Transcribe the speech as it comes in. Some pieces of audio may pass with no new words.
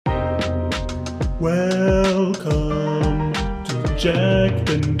Welcome to Jacked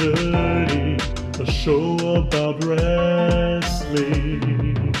and Dirty, a show about wrestling.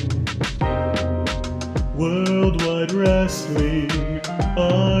 Worldwide Wrestling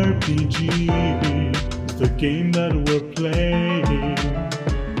RPG is the game that we're playing.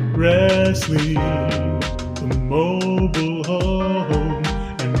 Wrestling, the mobile home,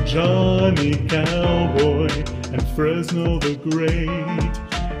 and Johnny Cowboy, and Fresno the Great,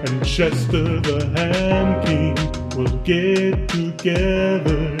 and Chester the Ham King will get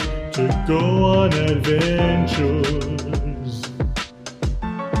together to go on adventures.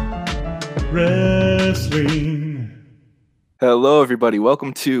 Wrestling. Hello, everybody.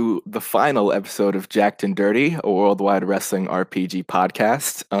 Welcome to the final episode of Jacked and Dirty, a worldwide wrestling RPG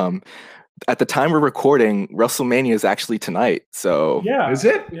podcast. At the time we're recording, WrestleMania is actually tonight. So Yeah. Is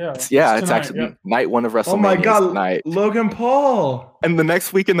it? Yeah. it's tonight, actually night one of WrestleMania. Oh my God, tonight. Logan Paul. And the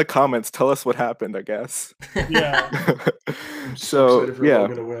next week in the comments, tell us what happened, I guess. Yeah. So, excited for yeah,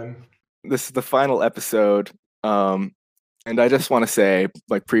 Logan to win. this is the final episode. And I just want to say,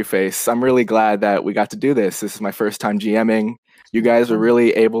 like, preface, I'm really glad that we got to do this. This is my first time GMing. You guys were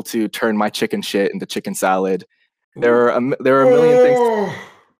really able to turn my chicken shit into chicken salad. There are a million things.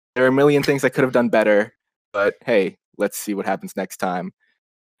 There are a million things I could have done better, but hey, let's see what happens next time.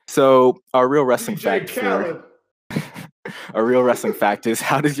 So, our real wrestling fact is,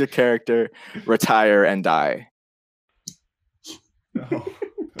 how does your character retire and die? Oh,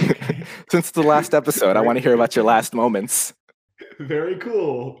 okay. Since the last episode, I want to hear about your last moments. Very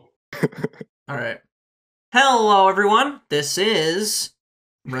cool. All right. Hello, everyone. This is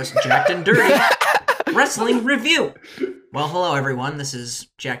Jacked and Dirty Wrestling Review. Well, hello, everyone. This is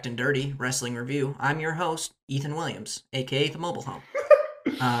Jacked and Dirty Wrestling Review. I'm your host, Ethan Williams, a.k.a. The Mobile Home.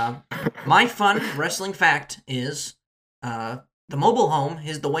 My fun wrestling fact is the Mobile Home,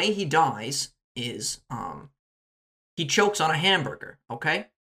 the way he dies is he chokes on a hamburger, okay?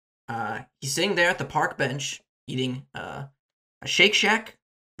 He's sitting there at the park bench eating a Shake Shack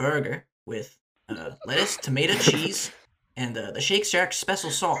burger with lettuce, tomato, cheese, and the Shake Shack special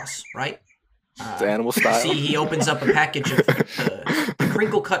sauce, right? It's animal style. See, he opens up a package of the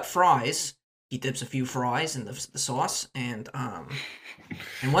crinkle-cut fries. He dips a few fries in the sauce, and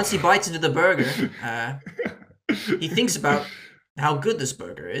once he bites into the burger, he thinks about how good this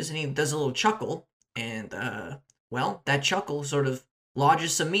burger is, and he does a little chuckle, and, well, that chuckle sort of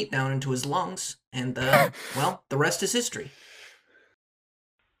lodges some meat down into his lungs, and, well, the rest is history.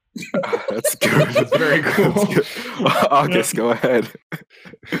 That's good. That's very cool. August, go ahead.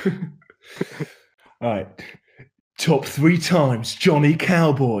 All right. Top 3 times Johnny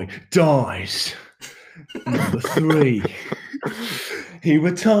Cowboy dies. Number 3. He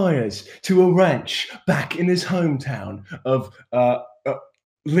retires to a ranch back in his hometown of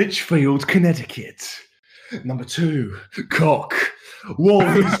Litchfield, Connecticut. Number 2, Cock. While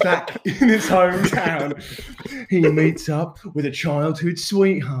he's back in his hometown, he meets up with a childhood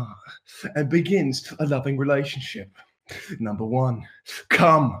sweetheart and begins a loving relationship. Number 1,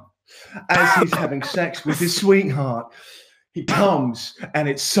 Come. As he's having sex with his sweetheart, he comes, and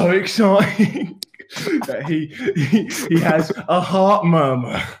it's so exciting that he has a heart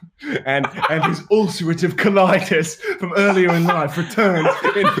murmur, and his ulcerative colitis from earlier in life returns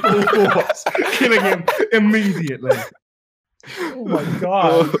in full force, killing him immediately. Oh my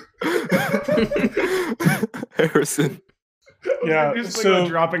God. Harrison. Yeah. Just like So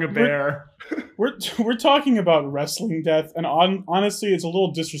dropping a bear. we're talking about wrestling death, and honestly, it's a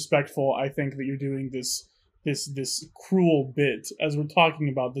little disrespectful, I think, that you're doing this cruel bit as we're talking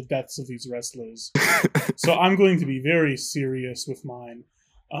about the deaths of these wrestlers. So I'm going to be very serious with mine.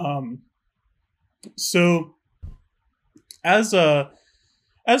 So as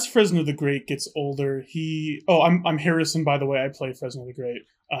Fresno the Great gets older, I'm Harrison, by the way. I play Fresno the Great.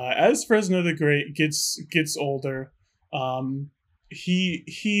 As Fresno the Great gets older,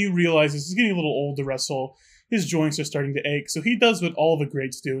 he realizes he's getting a little old to wrestle. His joints are starting to ache, so he does what all the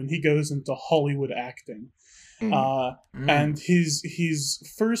greats do, and he goes into Hollywood acting. And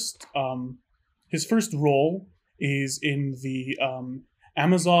his first role is in the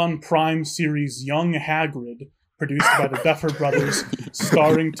Amazon Prime series Young Hagrid, produced by the Duffer Brothers,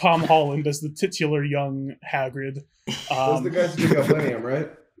 starring Tom Holland as the titular young Hagrid. Those are the guys who took out William,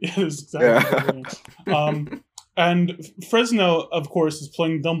 right? Yeah, that's exactly what and Fresno, of course, is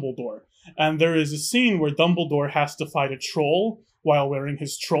playing Dumbledore. And there is a scene where Dumbledore has to fight a troll while wearing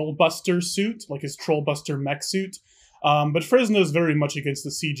his Trollbuster suit, like his Trollbuster mech suit. But Fresno's very much against the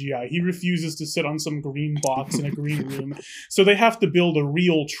CGI. He refuses to sit on some green box in a green room. So they have to build a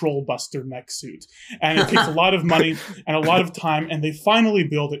real Trollbuster mech suit. And it takes a lot of money and a lot of time, and they finally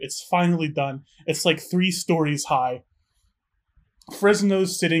build it. It's finally done. It's like 3 stories high.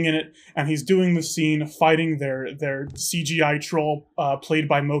 Fresno's sitting in it, and he's doing the scene fighting their CGI troll, played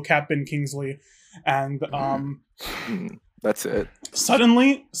by Mocap Ben Kingsley. And that's it.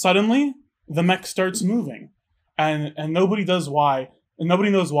 Suddenly, the mech starts moving, and nobody knows why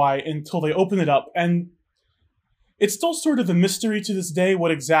until they open it up. And it's still sort of a mystery to this day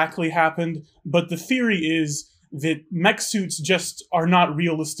what exactly happened. But the theory is that mech suits just are not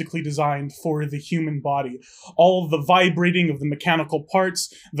realistically designed for the human body. All the vibrating of the mechanical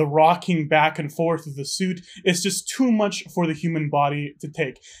parts, the rocking back and forth of the suit, is just too much for the human body to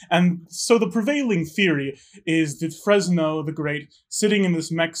take. And so the prevailing theory is that Fresno the Great, sitting in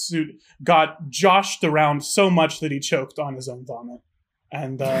this mech suit, got joshed around so much that he choked on his own vomit.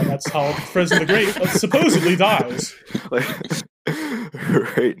 And that's how Fresno the Great supposedly dies.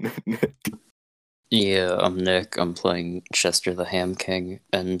 Right, Nick. Yeah, I'm Nick. I'm playing Chester the Ham King,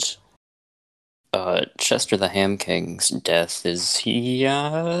 and Chester the Ham King's death is he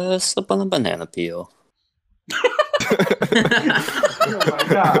slipped on a banana peel. Oh my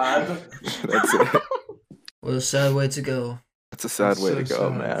god. That's it. What a sad way to go. That's a sad way to go,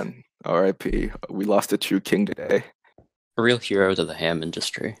 man. R.I.P. We lost a true king today. A real hero to the ham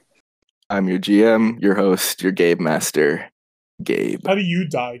industry. I'm your GM, your host, your Gabe Master, Gabe. How do you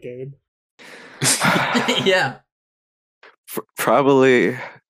die, Gabe? Yeah. Probably, I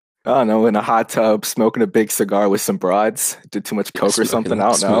don't know, in a hot tub, smoking a big cigar with some broads. Did too much coke or something, I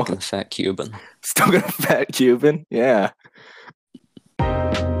don't know. Smoking a fat Cuban. Still got a fat Cuban? Yeah.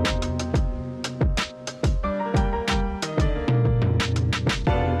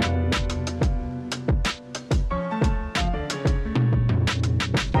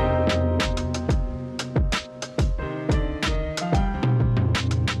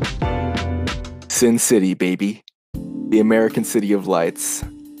 Sin City, baby. The American City of Lights.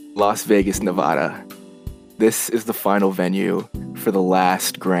 Las Vegas, Nevada. This is the final venue for the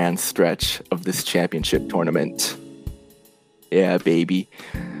last grand stretch of this championship tournament. Yeah, baby.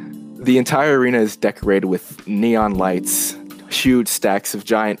 The entire arena is decorated with neon lights, huge stacks of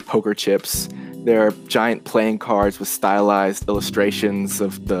giant poker chips. There are giant playing cards with stylized illustrations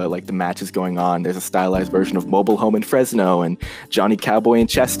of the matches going on. There's a stylized version of Mobile Home in Fresno and Johnny Cowboy in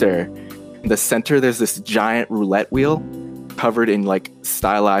Chester. In the center, there's this giant roulette wheel covered in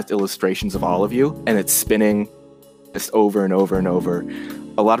stylized illustrations of all of you, and it's spinning just over and over and over.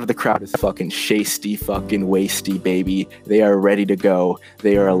 A lot of the crowd is fucking shasty, fucking wasty, baby. They are ready to go.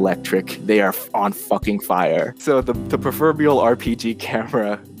 They are electric. They are on fucking fire. So the proverbial RPG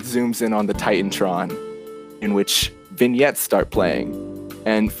camera zooms in on the Titantron, in which vignettes start playing.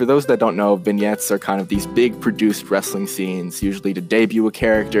 And for those that don't know, vignettes are kind of these big produced wrestling scenes, usually to debut a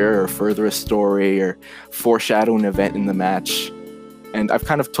character or further a story or foreshadow an event in the match. And I've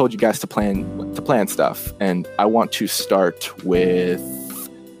kind of told you guys to plan stuff, and I want to start with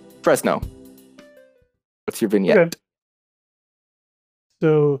Fresno. What's your vignette? Okay.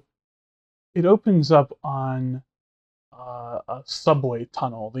 So it opens up on a subway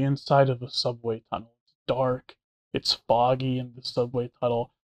tunnel, the inside of a subway tunnel. It's dark. It's foggy in the subway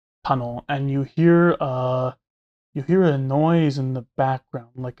tunnel, and you hear a noise in the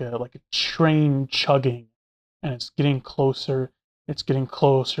background, like a train chugging, and it's getting closer. It's getting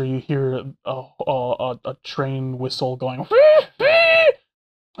closer. You hear a train whistle going.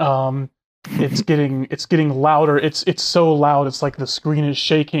 It's getting louder. It's so loud. It's like the screen is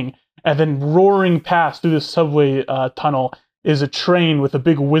shaking, and then roaring past through the subway tunnel is a train with a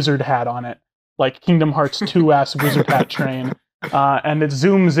big wizard hat on it. Like Kingdom Hearts 2-ass wizard hat train. And it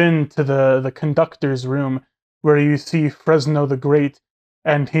zooms into the conductor's room where you see Fresno the Great,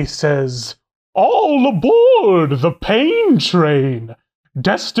 and he says, "All aboard the pain train!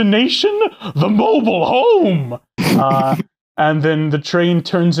 Destination, the mobile home!" And then the train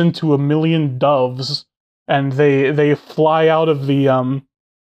turns into a million doves, and they fly out of the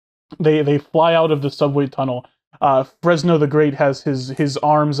they fly out of the subway tunnel. Fresno the Great has his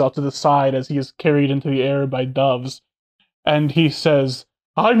arms out to the side as he is carried into the air by doves. And he says,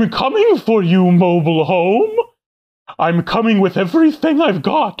 "I'm coming for you, mobile home. I'm coming with everything I've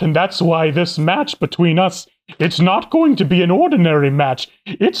got, and that's why this match between us, it's not going to be an ordinary match.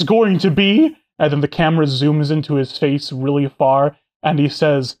 It's going to be..." And then the camera zooms into his face really far, and he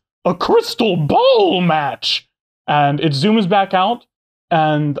says, "A crystal ball match!" And it zooms back out,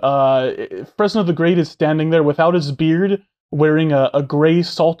 and Fresno the Great is standing there without his beard, wearing a gray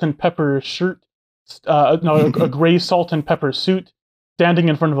salt and pepper shirt, a gray salt and pepper suit, standing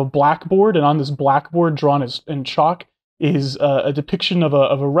in front of a blackboard, and on this blackboard, drawn in chalk, is a depiction of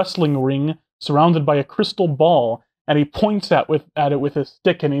a wrestling ring surrounded by a crystal ball, and he points at it with a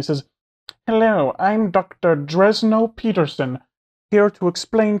stick, and he says, "Hello, I'm Dr. Dresno Peterson, here to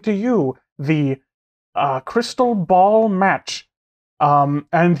explain to you the crystal ball match."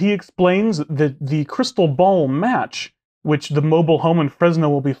 And he explains that the crystal ball match, which the mobile home in Fresno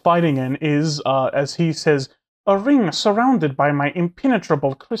will be fighting in, is, as he says, a ring surrounded by my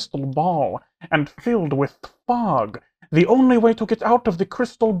impenetrable crystal ball and filled with fog. The only way to get out of the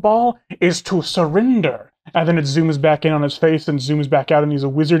crystal ball is to surrender. And then it zooms back in on his face and zooms back out, and he's a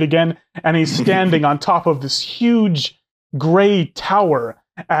wizard again, and he's standing on top of this huge gray tower.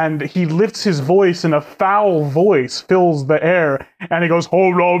 And he lifts his voice, and a foul voice fills the air, and he goes,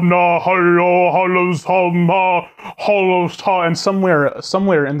 and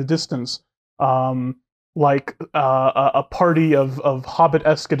somewhere in the distance, like a party of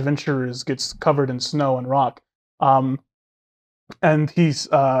Hobbit-esque adventurers gets covered in snow and rock. And he's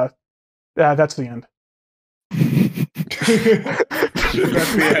that's the end.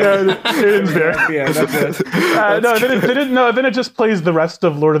 That's the end. It ends there. That's it. Then it just plays the rest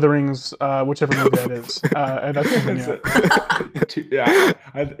of Lord of the Rings, whichever movie that is. And that's the Yeah.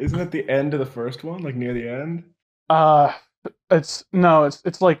 Isn't it the end of the first one? Like near the end? It's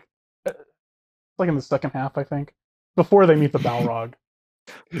like in the second half, I think, before they meet the Balrog.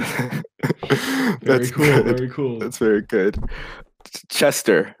 That's cool. good. Very cool. That's very good.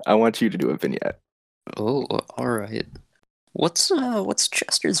 Chester, I want you to do a vignette. Oh, all right. What's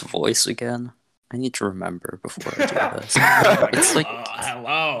Chester's voice again? I need to remember before I do this. It's like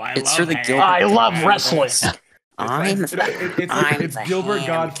hello. it's for the Gilbert. I love wrestling. It's Gilbert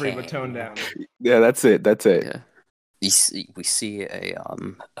Godfrey, but toned down. Yeah, that's it. Yeah. We see a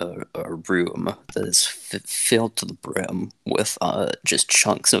room that is filled to the brim with just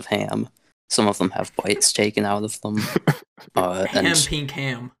chunks of ham. Some of them have bites taken out of them. Pink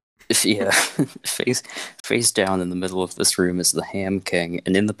ham. Yeah, face down in the middle of this room is the Ham King,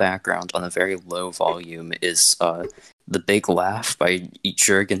 and in the background, on a very low volume, is The Big Laugh by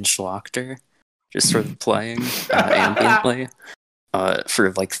Jürgen Schlachter, just sort of playing ambiently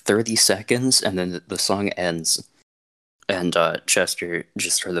for like 30 seconds, and then the song ends, and Chester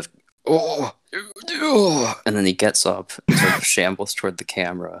just sort of, and then he gets up and sort of shambles toward the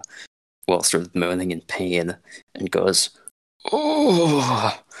camera while sort of moaning in pain, and goes,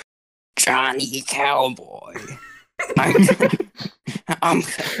 "Oh, Johnny Cowboy, I'm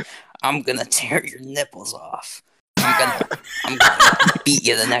gonna tear your nipples off. I'm gonna beat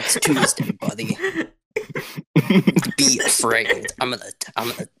you the next Tuesday, buddy. Be afraid. I'm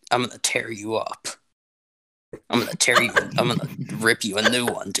gonna tear you up. I'm gonna rip you a new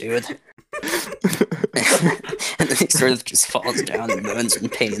one, dude." And then he sort of just falls down and moans in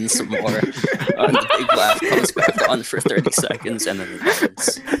pain some more. And the Big Laugh comes back on for 30 seconds, and then it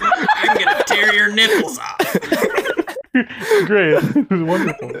ends. I'm gonna tear your nipples off. Great. It was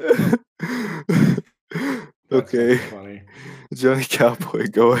wonderful. Okay. That's funny. Johnny Cowboy,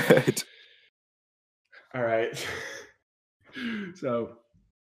 go ahead. All right. So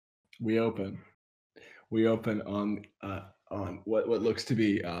we open on what looks to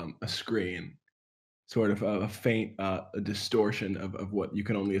be a screen, sort of a faint a distortion of what you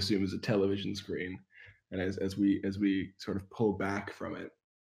can only assume is a television screen. And as we sort of pull back from it,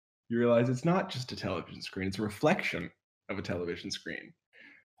 you realize it's not just a television screen; it's a reflection of a television screen.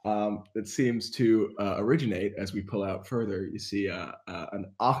 That seems to originate as we pull out further. You see an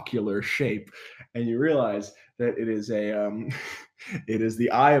ocular shape, and you realize that it is it is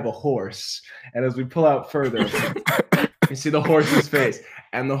the eye of a horse. And as we pull out further, you see the horse's face,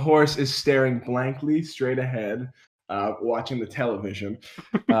 and the horse is staring blankly straight ahead, watching the television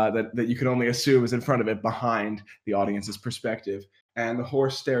that you can only assume is in front of it, behind the audience's perspective. And the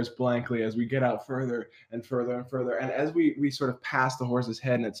horse stares blankly as we get out further and further and further. And as we sort of pass the horse's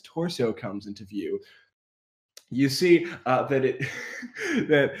head and its torso comes into view, you see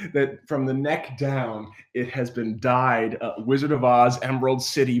that from the neck down, it has been dyed Wizard of Oz Emerald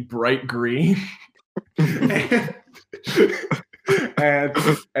City bright green. and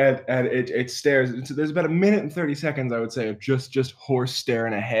it stares. So there's about 1 minute and 30 seconds, I would say, of just horse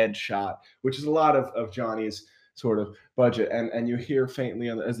staring ahead shot, which is a lot of Johnny's sort of budget, and you hear faintly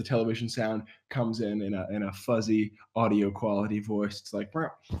as the television sound comes in a fuzzy audio quality voice. It's like,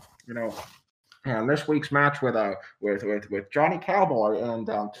 and this week's match with Johnny Cowboy and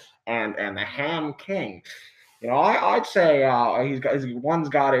the Ham King. I'd say one's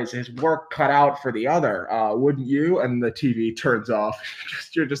got his work cut out for the other, wouldn't you? And the TV turns off.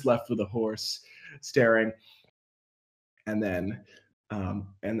 You're just left with a horse staring, and then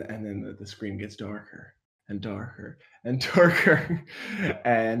the screen gets darker and darker and darker,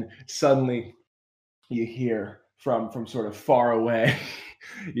 and suddenly you hear from sort of far away,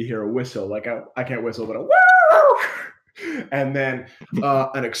 you hear a whistle, like I can't whistle, but a woo! And then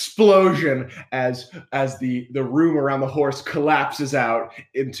an explosion as the room around the horse collapses out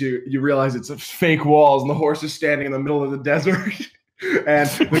into, you realize it's fake walls and the horse is standing in the middle of the desert. And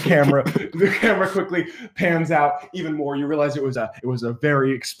the camera quickly pans out even more. You realize it was a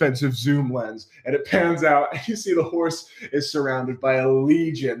very expensive zoom lens, and it pans out, and you see the horse is surrounded by a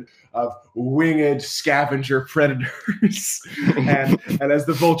legion of winged scavenger predators. and as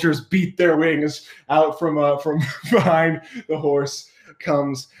the vultures beat their wings out from behind the horse,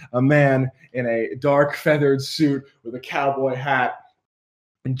 comes a man in a dark feathered suit with a cowboy hat,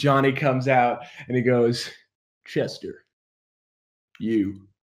 and Johnny comes out and he goes, "Chester. You,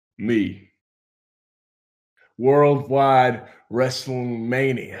 me, Worldwide Wrestling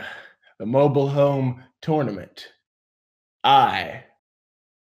Mania, the mobile home tournament. I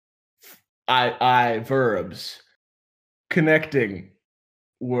verbs, connecting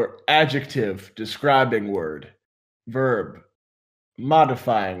word, adjective, describing word, verb,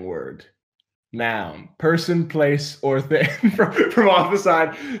 modifying word, noun, person, place, or thing." From off the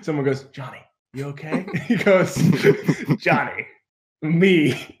side, someone goes, "Johnny, you okay?" He goes, "Johnny.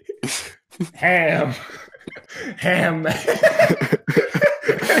 Me, ham, it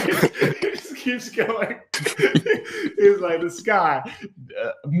just keeps going. He's like, the sky,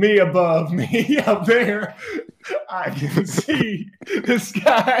 me above, me up there. I can see the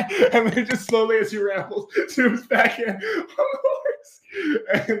sky." And then just slowly, as he rambles, zooms back in on the horse.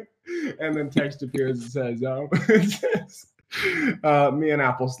 And then text appears and says, "Me and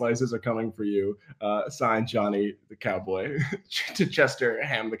apple slices are coming for you. Signed, Johnny the Cowboy." To Chester,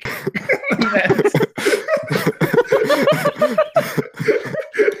 Ham the King.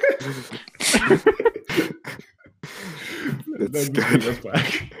 That's good.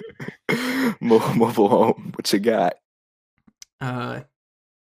 Back. Mobile home. What you got?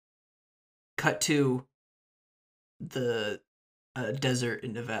 Cut to the desert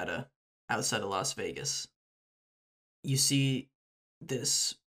in Nevada, outside of Las Vegas. You see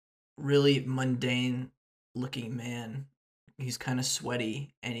this really mundane looking man. He's kind of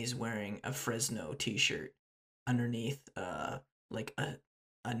sweaty, and he's wearing a Fresno t-shirt underneath like a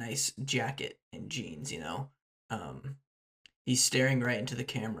nice jacket and jeans, you know. He's staring right into the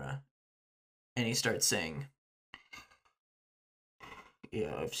camera, and he starts saying,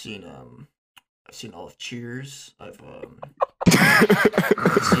 "Yeah, I've seen all of Cheers. I've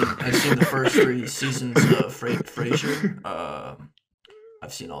seen the first 3 seasons of Frasier.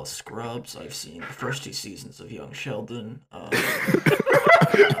 I've seen all of Scrubs. I've seen the first 2 seasons of Young Sheldon. I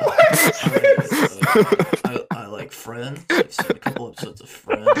like Friends. I've seen a couple episodes of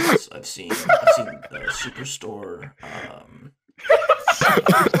Friends. I've seen Superstore.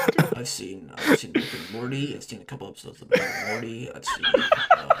 I've seen Rick and Morty. I've seen a couple episodes of Rick and Morty. I've seen."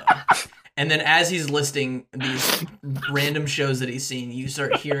 And then as he's listing these random shows that he's seen, you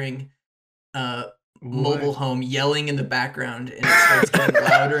start hearing Mobile Home yelling in the background, and it starts getting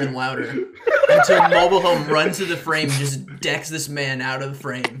louder and louder until Mobile Home runs to the frame and just decks this man out of the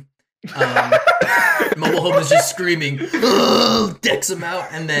frame. Mobile Home is just screaming, decks him out,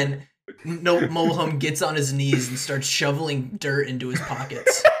 and then Mobile Home gets on his knees and starts shoveling dirt into his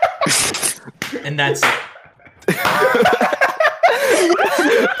pockets. And that's it.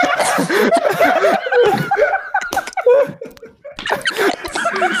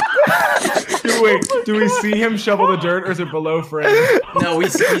 Wait, do we see him shovel the dirt, or is it below frame? No, we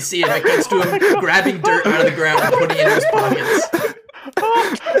see it. It cuts to him grabbing dirt out of the ground and putting it in his pockets.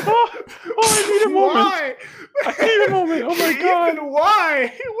 I need a moment. Why? I need a moment. Oh my god.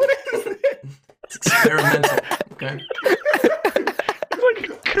 Why? What is it? It's experimental. Okay. It's like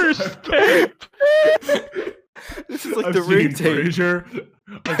a cursed tape. This is like the ring tape. Frasier.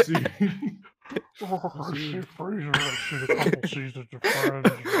 I've seen. I've seen Frasier. I've seen a couple seasons of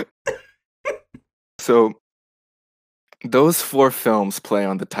Friends. So, those 4 films play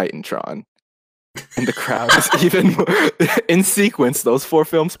on the Titantron, and the crowd is even in sequence. Those 4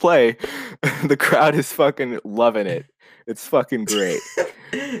 films play. The crowd is fucking loving it. It's fucking great.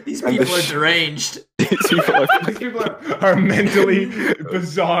 These people are deranged. These people are mentally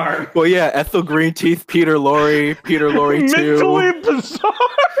bizarre. Well, yeah, Ethel Greenteeth, Peter Lorre 2. Mentally bizarre.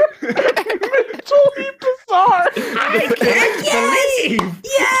 Mentally bizarre. I can't believe.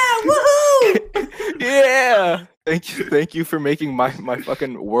 Yeah, woohoo! Yeah. Thank you for making my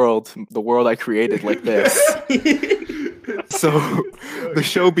fucking world, the world I created, like this. So the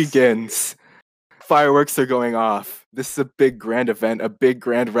show begins, fireworks are going off. This is a big grand event, a big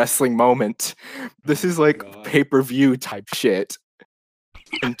grand wrestling moment. This is like pay-per-view type shit.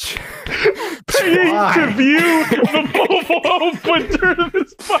 And Paying to view the Bobo winter in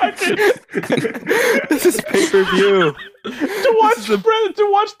his pocket. This is pay-per-view. To watch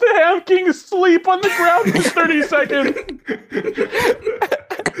the Ham King sleep on the ground for 30 seconds.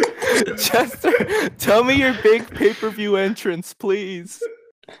 Chester, tell me your big pay-per-view entrance, please.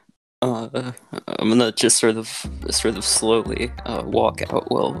 I'm gonna just sort of slowly walk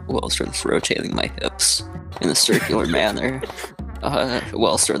out while sort of rotating my hips in a circular manner,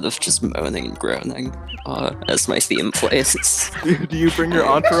 while sort of just moaning and groaning as my theme plays. Do you bring your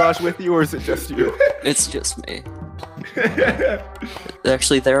entourage with you, or is it just you? It's just me.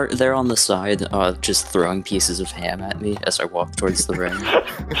 Actually, they're on the side, just throwing pieces of ham at me as I walk towards the ring.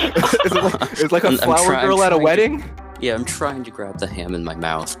 It's like a flower girl at a wedding? Yeah, I'm trying to grab the ham in my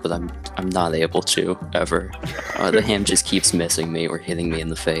mouth, but I'm not able to, ever. The ham just keeps missing me or hitting me in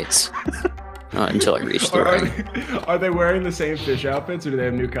the face. Until I reach the ring. Are they wearing the same fish outfits, or do they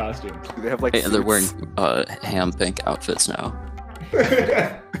have new costumes? Do they have like Yeah, they're wearing suits? ham pink outfits now.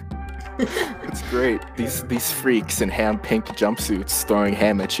 It's great. These freaks in ham pink jumpsuits throwing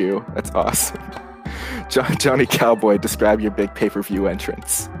ham at you. That's awesome. Johnny Cowboy, describe your big pay-per-view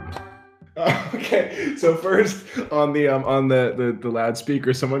entrance. Okay, so first on the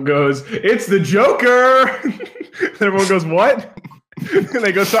loudspeaker, someone goes, "It's the Joker!" And everyone goes, "What?" And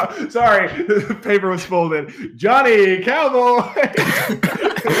they go, "Sorry, the paper was folded. Johnny Cowboy."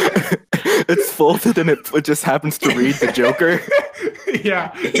 It's folded and it just happens to read the Joker. Yeah,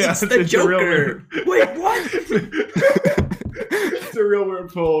 It's the Joker. Wait, what? It's a real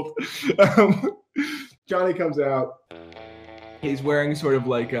weird fold. Johnny comes out. He's wearing sort of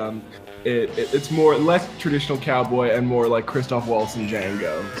like it's more less traditional cowboy and more like Christoph Waltz and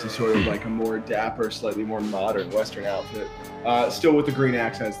Django. So sort of like a more dapper, slightly more modern Western outfit. Still with the green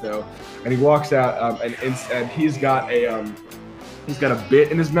accents though. And he walks out and he's got a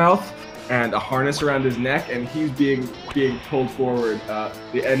bit in his mouth and a harness around his neck, and he's being pulled forward.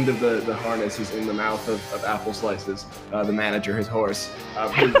 The end of the harness is in the mouth of Apple Slices, the manager, his horse,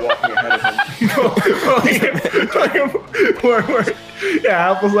 who's walking ahead of him.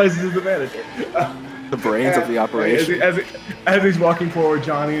 Yeah, Apple Slices is the manager. The brains of the operation. As he's walking forward,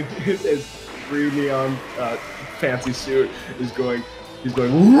 Johnny, his green neon fancy suit is going. He's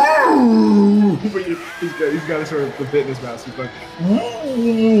going, woo! But he's got a sort of the bit in his mouth. So he's going,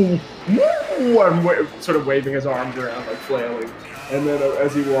 woo! Woo! And sort of waving his arms around, like flailing. And then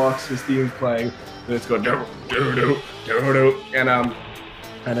as he walks, his theme's playing. And it's going, do do do do do. And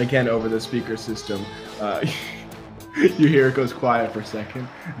again over the speaker system, you hear it goes quiet for a second,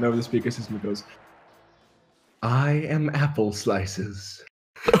 and over the speaker system it goes, "I am Apple Slices.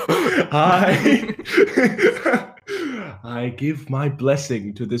 I give my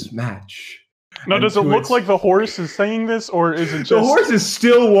blessing to this match." Now, does it look like the horse is saying this, or is it just... The horse is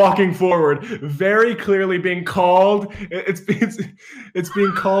still walking forward, very clearly being called. It's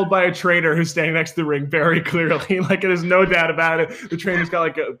being called by a trainer who's standing next to the ring, very clearly. Like, there's no doubt about it. The trainer's got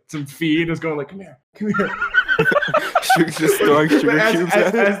like some feed, and is going like, "Come here, come here." Just throwing sugar cubes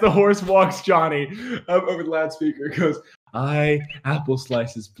at it. As the horse walks Johnny over the loudspeaker, goes, "I, Apple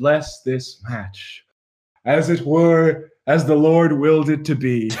Slices, bless this match, as it were, as the Lord willed it to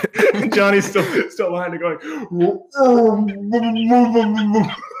be." And Johnny's still behind it going,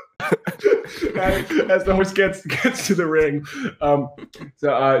 as the horse gets to the ring.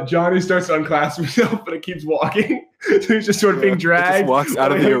 So Johnny starts to unclasp himself, but it keeps walking. So he's just sort of being dragged. Just walks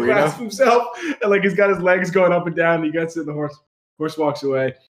out of the arena. Unclasps himself, and like he's got his legs going up and down. And he gets it, and the horse walks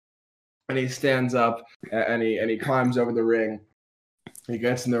away, and he stands up and he climbs over the ring. He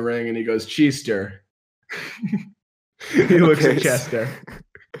gets in the ring and he goes, "Chester." He looks at Chester.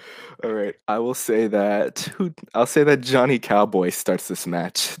 All right, I'll say that Johnny Cowboy starts this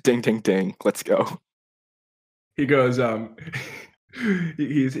match. Ding, ding, ding. Let's go. He goes.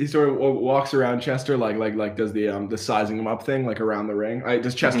 He sort of walks around Chester like does the sizing him up thing like around the ring.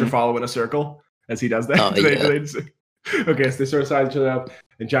 Does Chester follow in a circle as he does that? Oh, Okay, so they sort of size each other up,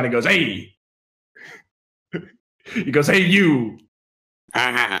 and Johnny goes, "Hey." He goes, "Hey, you.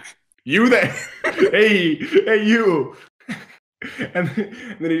 You there. Hey, you." And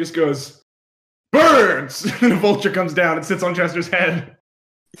then he just goes, "Birds!" And a vulture comes down and sits on Chester's head.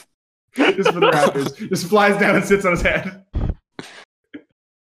 Just for the Raptors. Just flies down and sits on his head.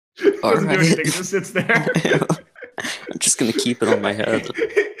 Doesn't do anything, it just sits there. I'm just gonna keep it on my head.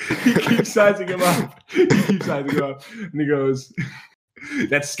 He keeps sizing him up. And he goes,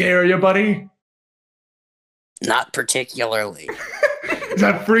 "That scare you, buddy? Not particularly. Is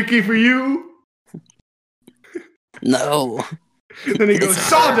that freaky for you?" No. Then he goes,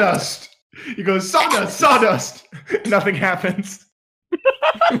 sawdust! He goes, sawdust, sawdust! Nothing happens.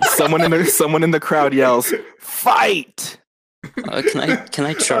 Someone in the crowd yells, "Fight!" Can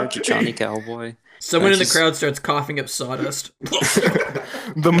I charge a Johnny Cowboy? Someone in the crowd starts coughing up sawdust.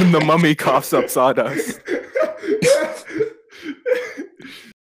 The mummy coughs up sawdust.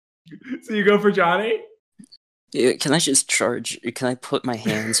 So you go for Johnny? Yeah, can I just charge? Can I put my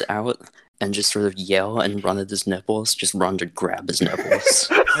hands out and just sort of yell and run at his nipples? Just run to grab his nipples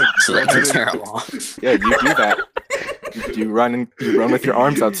so that I can tear them off. Yeah, you do that. You run with your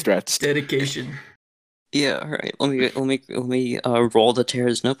arms outstretched. Dedication. Yeah, all right. Let me roll to tear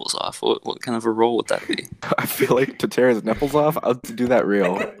his nipples off. What kind of a roll would that be? I feel like to tear his nipples off, I'll do that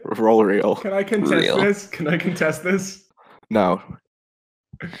roll real. Can I contest this? Can I contest this? No.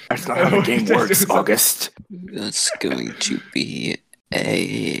 That's not how the game works, August. That's going to be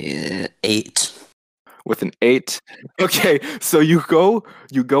a 8. With an 8. Okay, so you go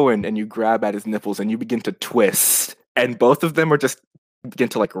in and you grab at his nipples and you begin to twist, and both of them are just begin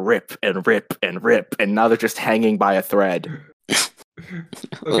to like rip and rip and rip, and now they're just hanging by a thread.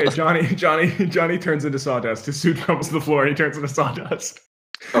 Okay, Johnny turns into sawdust. His suit comes to the floor and he turns into sawdust.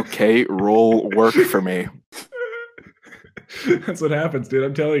 Okay, roll work for me. That's what happens, dude.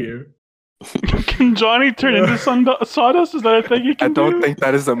 I'm telling you. Can Johnny turn into sawdust? Is that a thing you can do? I don't think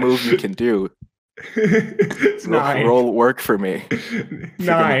that is a move you can do. It's 9. Roll work for me. If 9.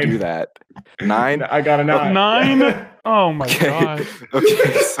 You're gonna do that. 9. I got a 9. 9? Oh my god.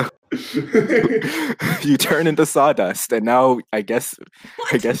 Okay, so you turn into sawdust, and now I guess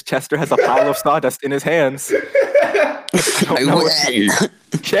Chester has a pile of sawdust in his hands. I win.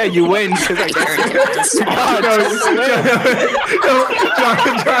 Yeah, you win. John, you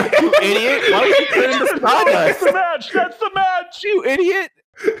idiot! Why would you turn into sawdust? That's the match. You idiot!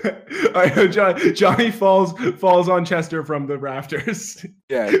 All right, Johnny falls on Chester from the rafters.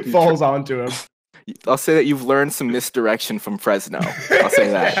 Yeah, falls onto him. I'll say that you've learned some misdirection from Fresno. I'll say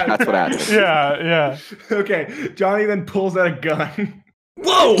that. That's what happened. Yeah. Okay, Johnny then pulls out a gun.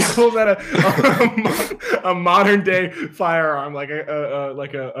 Whoa! He pulls out a modern day firearm, like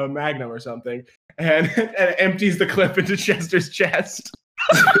a Magnum or something, and empties the clip into Chester's chest.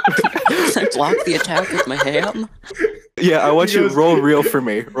 Can I block the attack with my ham? Yeah, I want you to roll real for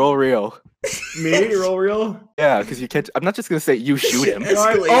me. Roll real. Me? Roll real? Yeah, because you can't. I'm not just gonna say you shoot him.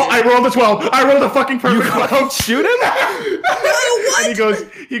 I rolled a 12. I rolled a fucking perfect 12. Shoot him? And he goes,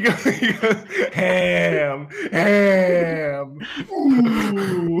 ham.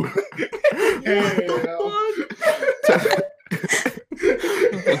 Ooh. Ham.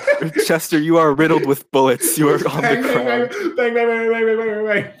 Chester, you are riddled with bullets. You are on the ground.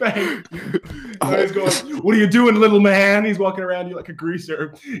 Bang. He's going, what are you doing, little man? He's walking around you like a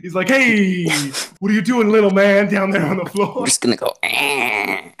greaser. He's like, hey, what are you doing, little man, down there on the floor? I'm just gonna go,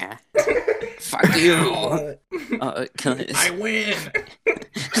 fuck you. I win.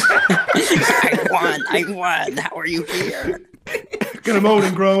 I won. How are you here? Gonna moan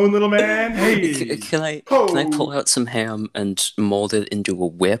and groan, little man. Hey. Can I pull out some ham and mold it into a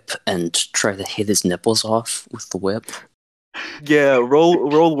whip and try to hit his nipples off with the whip? Yeah,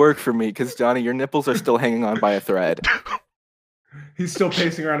 roll work for me, because Johnny, your nipples are still hanging on by a thread. He's still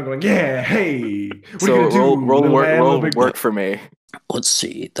pacing around and going, yeah, hey. What So are you gonna do, roll work for me. Let's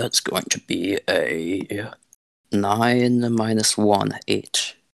see. That's going to be a 9 minus 1,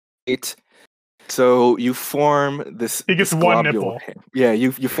 8. 8. So you form this. He gets this one globule nipple. of ham. Yeah,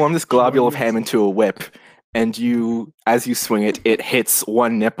 you form this globule of ham into a whip, and as you swing it, it hits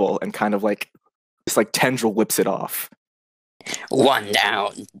one nipple and kind of like this like tendril whips it off. 1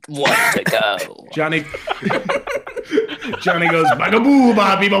 down, 1 to go. Johnny goes, bagaboo,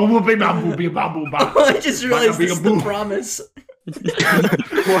 babi, babu, babu, babu, babu. I just realized this is the promise.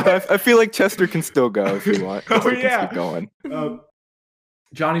 Well, I feel like Chester can still go if you want. Chester can yeah. keep going.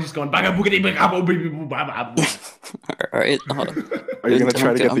 Johnny's just going, bagaboo, babu, babu. All right. Are you gonna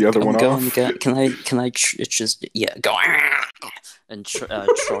try to get the other one off? Can I? It's just go and charge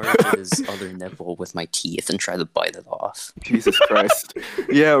his other nipple with my teeth and try to bite it off. Jesus Christ!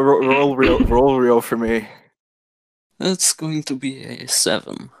 Yeah, roll real for me. That's going to be a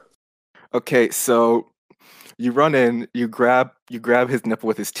 7. Okay, so you run in, you grab his nipple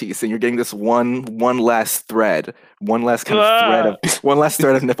with his teeth, and you're getting this one last thread, one last thread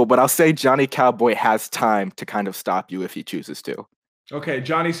of nipple. But I'll say Johnny Cowboy has time to kind of stop you if he chooses to. Okay,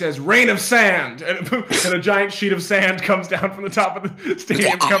 Johnny says, rain of sand! And a giant sheet of sand comes down from the top of the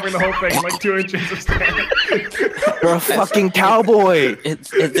stadium, covering the whole thing, like 2 inches of sand. You're a fucking cowboy! At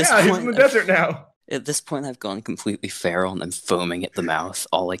this Yeah, point, he's in the desert now. At this point, I've gone completely feral and I'm foaming at the mouth.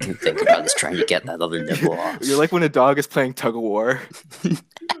 All I can think about is trying to get that other nibble off. You're like when a dog is playing tug of war.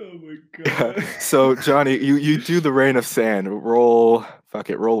 Oh my god. So Johnny, you do the rain of sand. Roll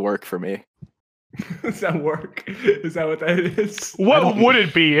work for me. Does that work? Is that what that is? What would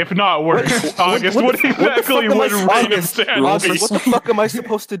it be if not work? August, what exactly would rain of sand What be? the fuck am I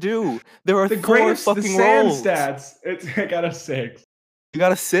supposed to do? There are The 4 greatest fucking sand rolls. stats. I got a 6. You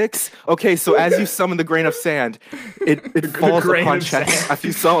got a 6? Okay, so as you summon the grain of sand, it falls grain upon of Chester. sand. If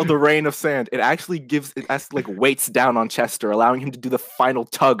you saw the rain of sand, it actually weights down on Chester, allowing him to do the final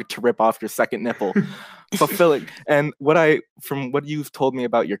tug to rip off your second nipple, fulfilling. And from what you've told me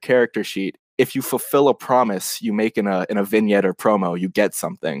about your character sheet, if you fulfill a promise you make in a vignette or promo, you get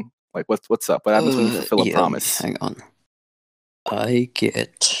something. Like what's up? What happens when you fulfill a promise? Hang on. I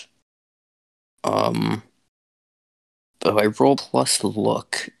get I roll plus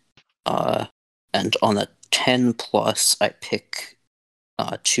look, and on a 10 plus, I pick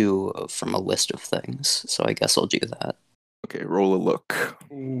 2 from a list of things. So I guess I'll do that. Okay, roll a look.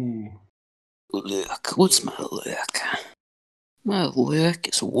 Ooh. Look, what's my look? My look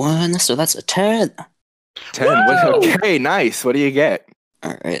is 1, so that's a 10. 10. Okay, nice. What do you get?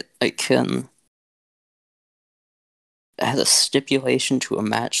 Alright, I can add a stipulation to a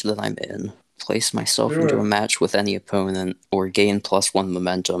match that I'm in, place myself into a match with any opponent, or gain +1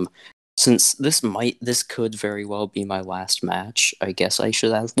 momentum. Since this could very well be my last match, I guess I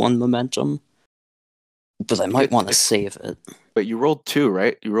should have 1 momentum. But I might want to save it. But you rolled 2,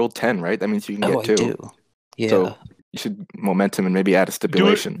 right? You rolled 10, right? That means you can get 2. I do. Yeah. So you should momentum and maybe add a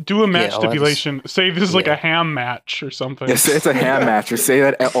stipulation. Do a match Yeah, stipulation. Say this is like Yeah. a ham match or something. Yes, it's a ham match, or say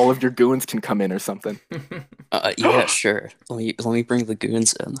that all of your goons can come in or something. Yeah, sure. Let me bring the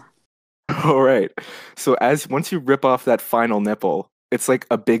goons in. All right. So once you rip off that final nipple, it's like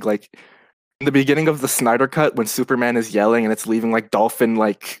a big in the beginning of the Snyder Cut when Superman is yelling and it's leaving like dolphin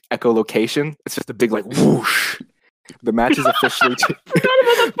echolocation. It's just a big whoosh. The match is officially. I forgot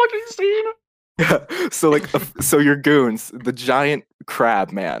about that fucking scene. Yeah. So your goons, the giant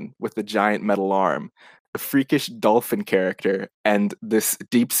crab man with the giant metal arm, the freakish dolphin character, and this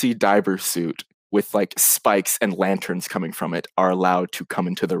deep sea diver suit with spikes and lanterns coming from it are allowed to come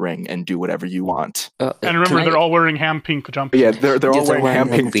into the ring and do whatever you want. And remember, they're all wearing ham pink jumpsuits. Yeah, they're all wearing ham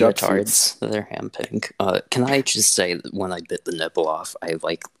pink jumpsuits. leotards. They're ham pink. Can I just say that when I bit the nipple off, I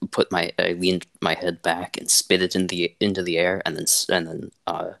leaned my head back and spit it into the air, and then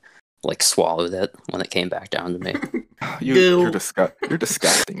swallowed it when it came back down to me. You're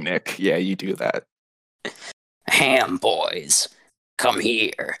disgusting, Nick. Yeah, you do that. Ham boys, come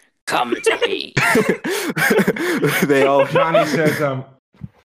here. Come to me. They all.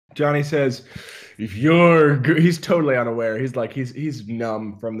 Johnny says, if he's totally unaware. He's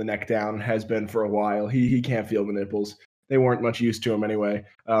numb from the neck down. Has been for a while. He can't feel the nipples. They weren't much use to him anyway.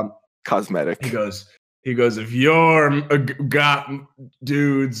 Cosmetic. He goes. If your got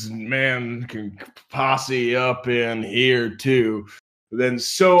dudes, man, can posse up in here too, then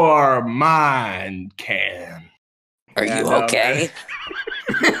so are mine can. Are you okay?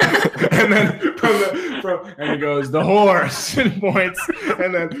 And then and he goes, the horse, and points,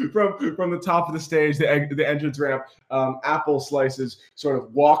 and then from the top of the stage, the entrance ramp, Apple Slices sort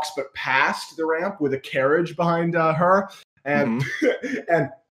of walks but past the ramp with a carriage behind her, and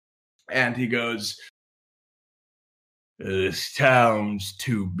and he goes, this town's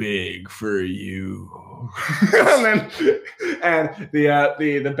too big for you. and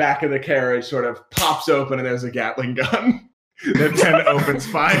the back of the carriage sort of pops open, and there's a Gatling gun that then opens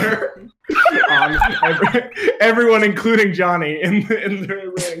fire on everyone, including Johnny, in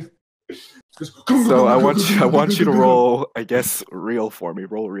the ring. So I want you to roll, I guess, real for me.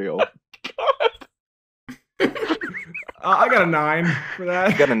 Roll real. I got a 9 for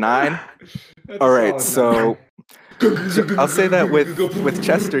that. You got a 9? That's All a right, solid so I'll say that with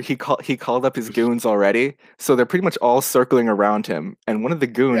Chester, he called up his goons already, so they're pretty much all circling around him. And one of the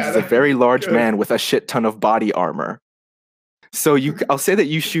goons is a very large man with a shit ton of body armor. So I'll say that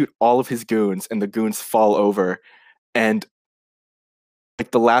you shoot all of his goons, and the goons fall over, and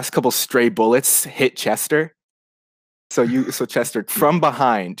the last couple stray bullets hit Chester. So Chester, from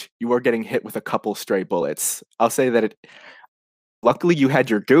behind, you are getting hit with a couple stray bullets. I'll say that luckily you had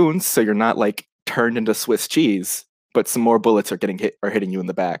your goons, so you're not turned into Swiss cheese, but some more bullets are hitting you in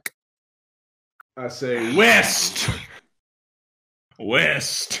the back. I say, West!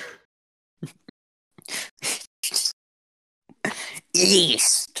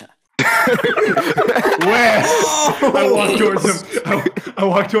 East. West! I walk towards him. I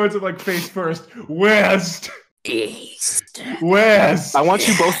walk towards him face first. West! East. West. I want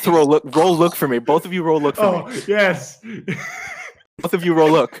you both to roll look for me. Both of you roll look for me. Oh, yes. Both of you roll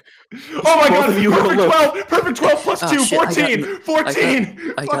look. Oh my Both god, of you perfect roll 12, perfect 12 plus Oh, 2, shit, I 14,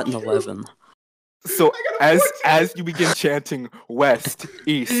 14. I got an 11. So I got a as you begin chanting west,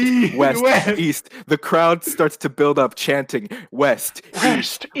 east, west, West. east, the crowd starts to build up chanting west,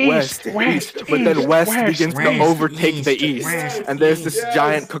 east, west, east. But then west begins to overtake the east, and there's this Yes.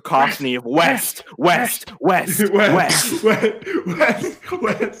 giant cacophony of west, west, west, west. West.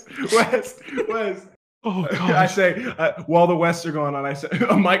 Oh I say, while the Wests are going on, I say,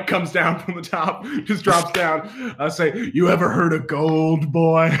 a mic comes down from the top, just drops down. I say, you ever heard of gold,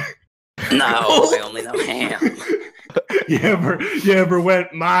 boy? No, I only know ham. You ever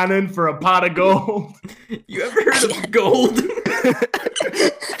went mining for a pot of gold? You ever heard of gold?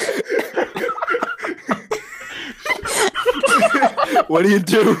 What do you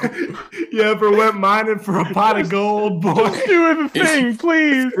do? You ever went mining for a pot of gold, boy? doing the thing,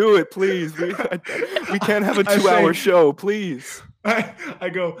 please. Do it, please. We can't have a I 2-hour say- show, please. I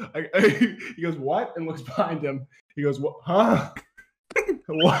go, he goes, what? And looks behind him. He goes, what? Huh?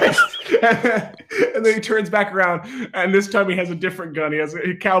 What? And then he turns back around, and this time he has a different gun. He has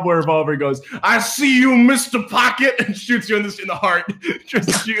a cowboy revolver. He goes, I see you, Mr. Pocket, and shoots you in the heart. Just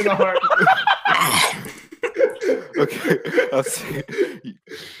to shoot you in the heart. Okay, I'll see.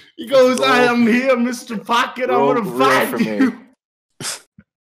 He goes, Roll. I am here, Mr. Pocket. Roll- I'm gonna roll fight for me. you.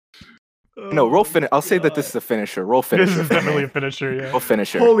 No, roll finish. I'll say that this is a finisher. Roll finisher. This is for me. definitely a finisher, yeah. Roll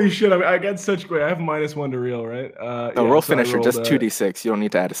finisher. Holy shit! I got such great. I have -1 to real, right? No, yeah, roll so I finisher. rolled, Just 2d6. You don't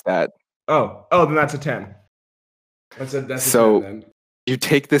need to add a stat. Oh, then that's a 10. That's So- a 10 then. You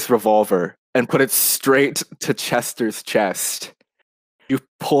take this revolver and put it straight to Chester's chest. You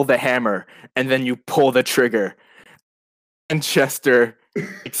pull the hammer, and then you pull the trigger. And Chester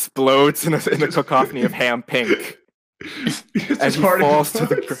explodes in a cacophony of ham pink. Just And as he hard as falls to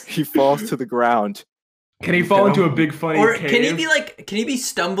was. he falls to the ground. Can he fall into a big funny Or cave? can he be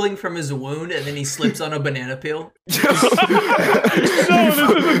stumbling from his wound and then he slips on a banana peel?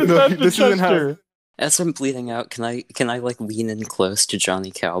 No, this isn't Chester. As I'm bleeding out, can I like lean in close to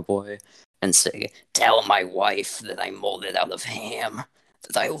Johnny Cowboy and say, "Tell my wife that I molded out of ham,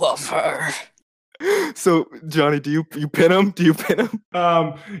 that I love her." So Johnny, do you pin him? Do you pin him?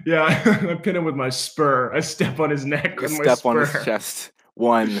 Yeah, I pin him with my spur. I step on his neck You with my step spur. on his chest.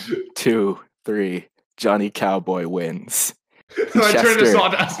 1, 2, 3. Johnny Cowboy wins. I turn to Chester.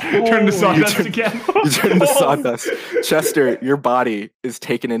 sawdust. Turn to sawdust turn- again. You turn to sawdust. Chester, your body is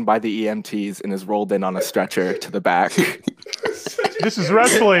taken in by the EMTs and is rolled in on a stretcher to the back. This is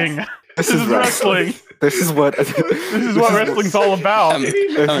wrestling. This This is wrestling. This is what. This is what wrestling's all about.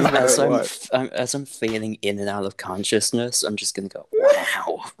 As I'm fading in and out of consciousness, I'm just gonna go,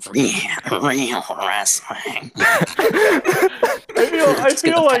 "Wow, real wrestling." I Just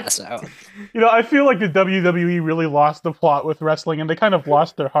gonna feel like pass out. I feel like the WWE really lost the plot with wrestling, and they kind of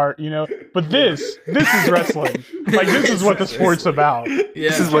lost their heart, But this is wrestling. Like this is what the sport's about. Yeah.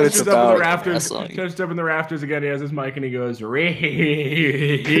 This is what it's Chester's up in the about. rafters. Wrestling. Chester's up in the rafters again. He has his mic and he goes, Right.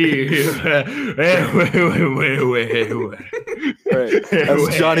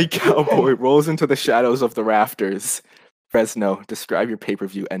 As Johnny Cowboy rolls into the shadows of the rafters. Fresno, describe your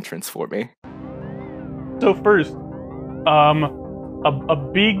pay-per-view entrance for me. So first, a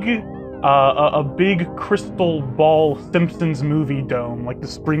big crystal ball Simpsons movie dome, like the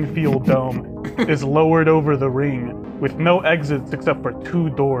Springfield Dome, is lowered over the ring with no exits except for 2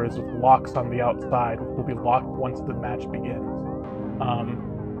 doors with locks on the outside, which will be locked once the match begins.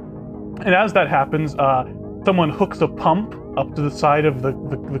 And as that happens, someone hooks a pump up to the side of the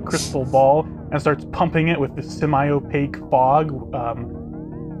crystal ball and starts pumping it with this semi-opaque fog,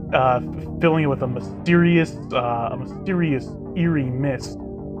 filling it with a mysterious, eerie mist.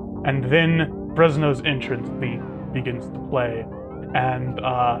 And then Fresno's entrance theme begins to play. And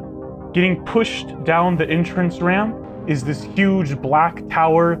getting pushed down the entrance ramp is this huge black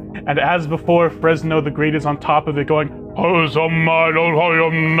tower. And as before, Fresno the Great is on top of it going, and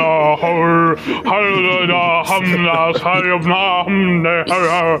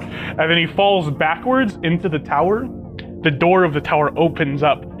then he falls backwards into the tower. The door of the tower opens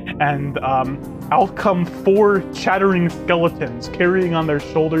up, and out come 4 chattering skeletons carrying on their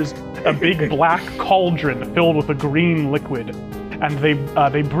shoulders a big black cauldron filled with a green liquid. And they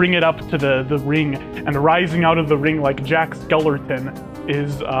bring it up to the ring, and rising out of the ring like Jack Skeleton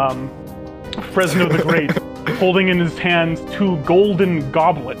is Fresno the Great, holding in his hands 2 golden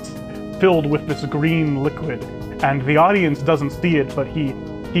goblets filled with this green liquid. And the audience doesn't see it, but he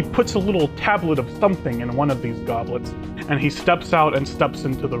puts a little tablet of something in one of these goblets, and he steps out and steps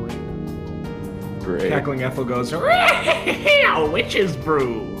into the ring. Great. Cackling Ethel goes, a witch's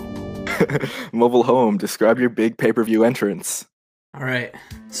brew. Mobile home, describe your big pay-per-view entrance. All right,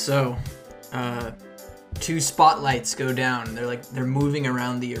 so 2 spotlights go down. They're moving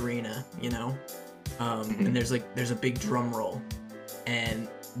around the arena, you know, and there's a big drum roll, and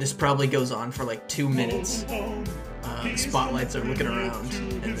this probably goes on for like 2 minutes. The spotlights are looking around,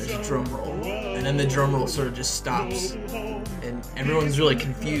 and there's a drum roll, and then the drum roll sort of just stops, and everyone's really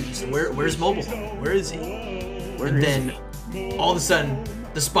confused. Where's Mobile Home? Where is he? And then all of a sudden,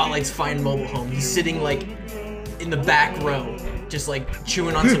 the spotlights find Mobile Home. He's sitting like in the back row, just like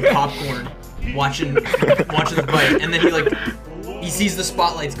chewing on some popcorn, watching the fight, and then he sees the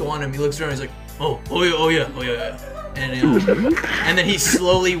spotlights go on him. He looks around, he's like, oh yeah. And then he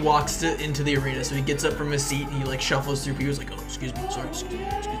slowly walks into the arena. So he gets up from his seat and he like shuffles through people. He's like, oh, excuse me, sorry, excuse me.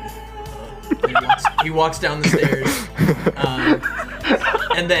 He walks down the stairs,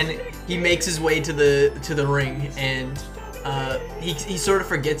 and then he makes his way to the ring, and he sort of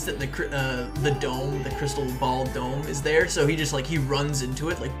forgets that the dome, the crystal ball dome, is there. So he runs into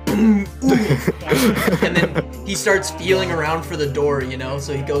it like boom, and then he starts feeling around for the door, you know.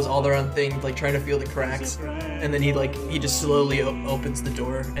 So he goes all around things like trying to feel the cracks, and then he just slowly opens the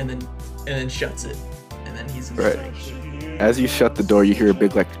door and then shuts it, and then he's in the ring. As you shut the door, you hear a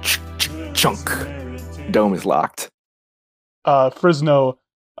big like chunk. Dome is locked. Fresno,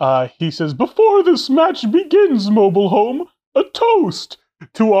 he says, before this match begins, Mobile Home, a toast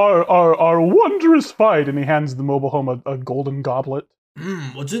to our wondrous fight. And he hands the Mobile Home a golden goblet.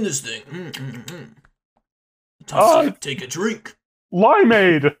 What's in this thing? Time to take a drink.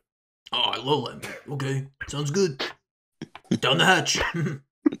 Limeade. Oh, I love limeade. Okay, sounds good. Down the hatch.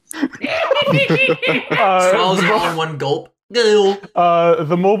 Swallows it all in one gulp.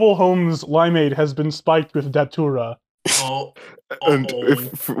 The Mobile Home's limeade has been spiked with datura. And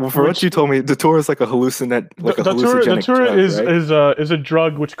for what you told me, datura is like a hallucinogenic datura drug, is a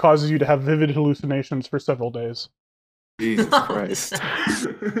drug which causes you to have vivid hallucinations for several days. Jesus Christ.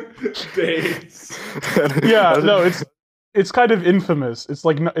 Days. Yeah, no, it's kind of infamous. It's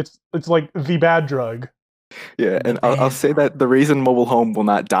like the bad drug. Yeah, and I'll say that the reason Mobile Home will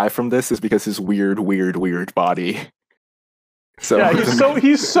not die from this is because his weird body. So yeah,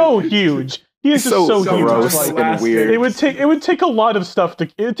 he's so huge. He is just so huge. Gross and weird. It would take a lot of stuff to.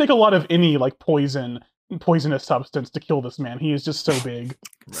 It would take a lot of any like poisonous substance to kill this man. He is just so big.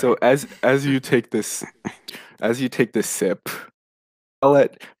 So as you take this sip, do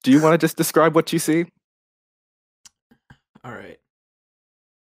you want to just describe what you see? All right.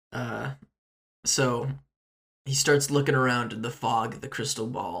 So he starts looking around in the fog of the crystal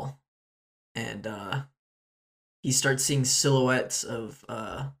ball, and he starts seeing silhouettes of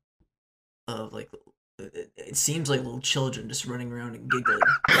like, it seems like little children just running around and giggling.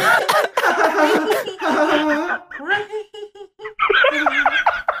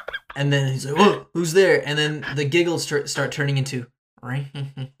 And then he's like, "Whoa, who's there?" And then the giggles start turning into Oh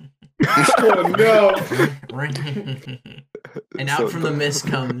no! And out from the mist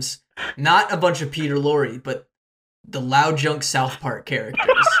comes not a bunch of Peter Lorre, but the Loud Junk South Park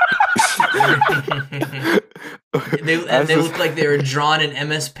characters. They look like they were drawn in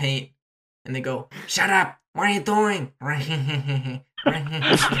MS Paint, and they go, "Shut up! What are you doing?"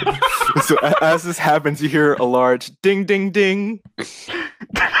 So as this happens, you hear a large ding, ding, ding.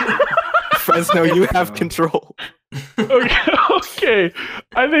 Fresno, you have control. Okay.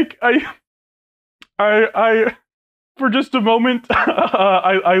 I think I for just a moment,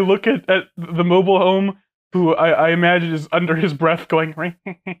 I look at the Mobile Home, who I imagine is under his breath going.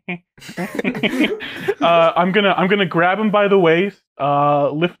 I'm gonna grab him by the waist,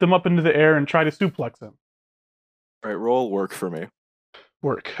 lift him up into the air, and try to suplex him. All right, roll work for me.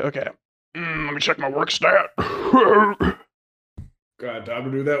 Work. Okay. Let me check my work stat. God, time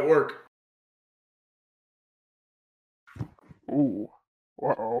to do that work. Ooh.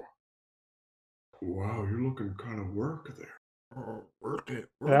 Uh-oh. Wow, you're looking kind of work there.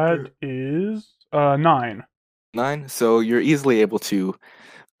 That is 9. 9. So you're easily able to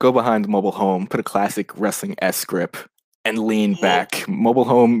go behind the Mobile Home, put a classic wrestling S grip, and lean back. Mobile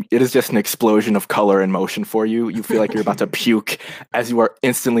Home, it is just an explosion of color and motion for you. You feel like you're about to puke as you are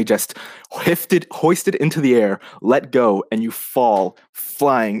instantly just hoisted into the air, let go, and you fall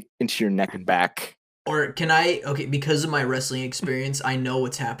flying into your neck and back. Or can I, because of my wrestling experience, I know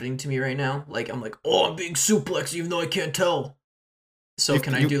what's happening to me right now. Like, I'm like, oh, I'm being suplexed even though I can't tell. So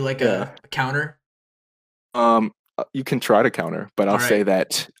can I do like a counter? You can try to counter, but I'll say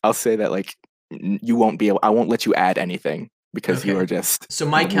that like you won't be able, I won't let you add anything because you are just So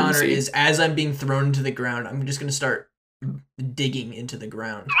my counter is, as I'm being thrown into the ground, I'm just going to start digging into the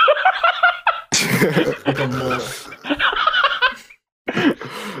ground. like a mole.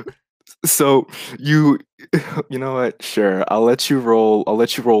 So you know what? Sure, I'll let you roll. I'll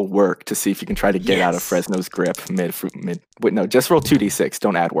let you roll work to see if you can try to get out of Yes. Fresno's grip mid. Wait, no, just roll 2d6.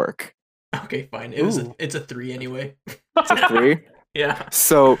 Don't add work. Okay, fine. Ooh. It's a 3 anyway. It's a 3. Yeah.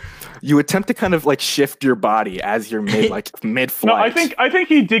 So you attempt to kind of like shift your body as you're mid No, flight. I think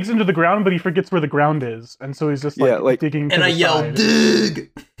he digs into the ground, but he forgets where the ground is, and so he's just Yeah, like- digging. To And the I yell, side.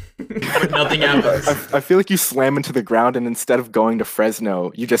 dig! But nothing happens. I feel like you slam into the ground, and instead of going to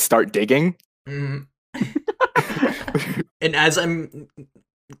Fresno, you just start digging. Mhm. And as I'm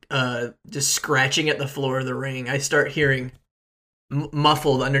just scratching at the floor of the ring, I start hearing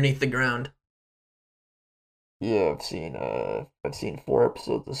muffled underneath the ground. Yeah, I've seen 4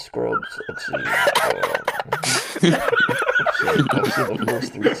 episodes of Scrubs. I've seen the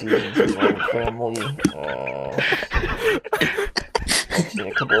first 3 seasons of Modern Family. I've seen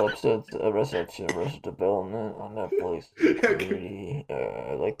a couple episodes of Arrested Development on Netflix.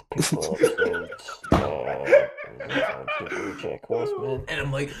 I like the people episodes. Jack Horseman. And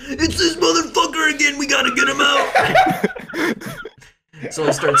I'm like, it's this motherfucker again, we gotta get him out! So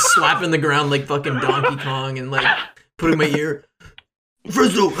I start slapping the ground like fucking Donkey Kong and like putting my ear.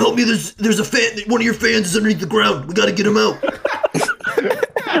 Fresno, help me! There's a fan. One of your fans is underneath the ground. We gotta get him out.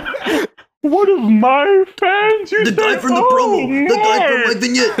 One of my fans. You The guy said? from the Oh, promo. The guy from my. my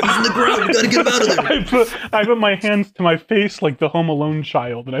vignette. He's in the ground. We gotta get him out of there. I put my hands to my face like the Home Alone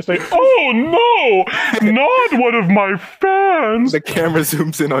child, and I say, "Oh no, not one of my fans!" The camera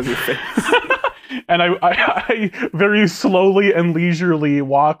zooms in on your face. And I very slowly and leisurely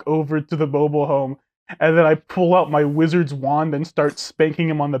walk over to the mobile home, and then I pull out my wizard's wand and start spanking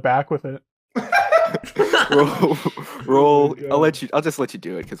him on the back with it. roll. Oh I'll just let you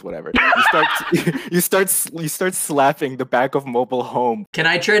do it because whatever. You start slapping the back of mobile home. Can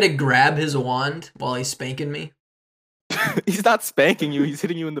I try to grab his wand while he's spanking me? He's not spanking you. He's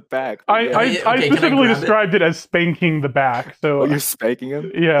hitting you in the back. I okay, can I specifically grab it? described it as spanking the back. So Oh, you're spanking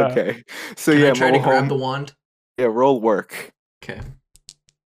him. yeah. Okay. So Can yeah, I try to mobile grab home. the wand? Yeah, roll work. Okay.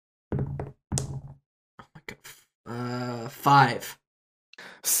 Oh my god. 5.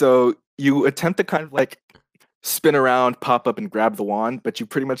 So you attempt to kind of like spin around, pop up, and grab the wand, but you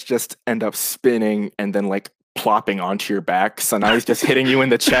pretty much just end up spinning and then like plopping onto your back. So now he's just hitting you in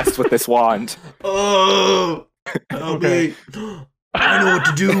the chest with this wand. Oh, help me. I know what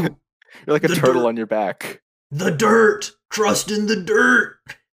to do. You're like a The turtle dirt. on your back. The dirt. Trust in the dirt.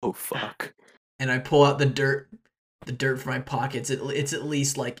 Oh fuck. And I pull out the dirt from my pockets. It's at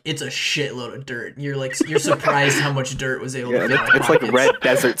least like it's a shitload of dirt. You're surprised how much dirt was able Yeah, to and fit in my it's like pockets. red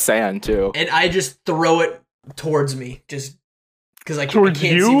desert sand too. And I just throw it towards me, just because I Towards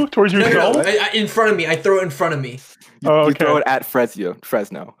can't you? see. Towards No, yourself? in front of me. I throw it in front of me. Oh, You throw okay. it at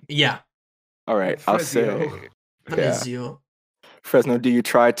Fresno. Yeah. All right, I'll say. Yeah. Fresno. Fresno, do you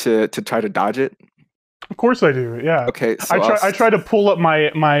try to dodge it? Of course I do. Yeah. Okay, so I try to pull up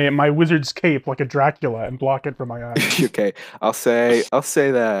my wizard's cape like a Dracula and block it from my eyes. Okay, I'll say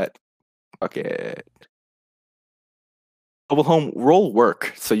that. Okay. Mobile home, roll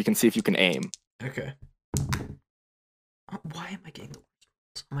work so you can see if you can aim. Okay. Why am I getting the worst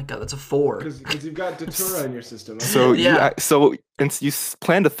rolls? Oh my god, that's a 4. Because you've got Datura in your system. So Yeah. you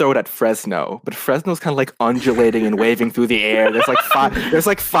plan to throw it at Fresno, but Fresno's kind of like undulating and waving through the air. There's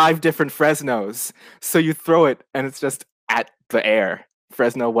like 5 different Fresnos. So you throw it and it's just at the air.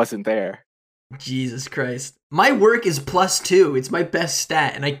 Fresno wasn't there. Jesus Christ. My work is +2. It's my best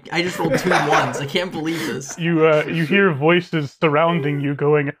stat, and I just rolled 2 ones. I can't believe this. You hear voices surrounding you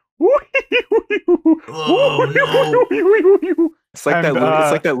going. Oh, no! It's like And,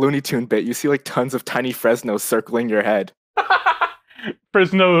 it's like that Looney Tune bit. You see like tons of tiny Fresnos circling your head.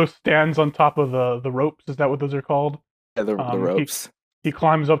 Fresno stands on top of the ropes. Is that what those are called? Yeah, the ropes. He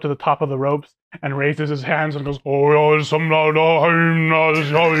climbs up to the top of the ropes and raises his hands and goes, some mobile home.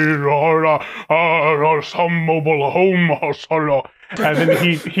 And then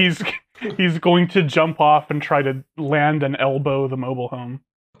he's going to jump off and try to land and elbow the mobile home.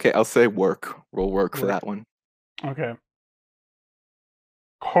 Okay, I'll say work. Roll work for Work. that one. Okay.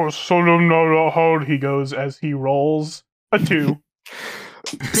 He goes as he rolls a 2.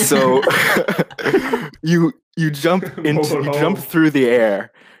 So you jump through the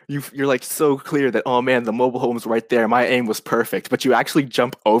air. You're like so clear that, oh man, the mobile home's right there. My aim was perfect, but you actually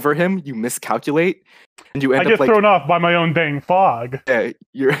jump over him. You miscalculate, and you I end get up like thrown off by my own dang fog.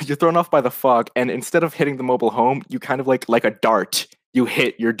 you're thrown off by the fog. And instead of hitting the mobile home, you kind of like a dart. You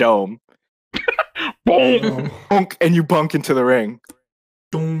hit your dome, Boom! bonk, and you bunk into the ring.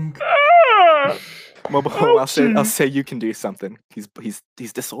 Dunk. Ah! Mobile home, I'll Ouchie. say you can do something. He's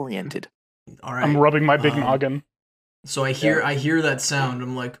disoriented. All right. I'm rubbing my big noggin. So I hear that sound.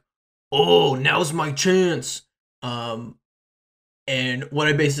 I'm like, oh, now's my chance. And what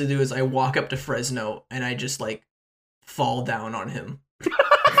I basically do is I walk up to Fresno and I just like fall down on him.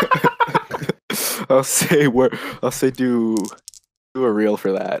 I'll say do a reel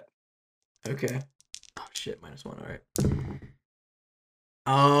for that. Okay. Oh shit, -1. All right.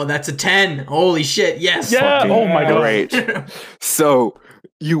 Oh, that's a 10. Holy shit! Yes. Yeah. Oh my god. Great. So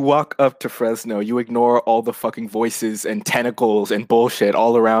you walk up to Fresno, you ignore all the fucking voices and tentacles and bullshit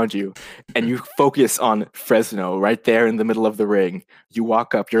all around you, and you focus on Fresno right there in the middle of the ring. You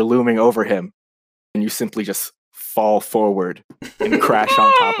walk up, you're looming over him, and you simply just fall forward and crash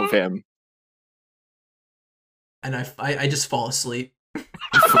on top of him. And I just fall asleep.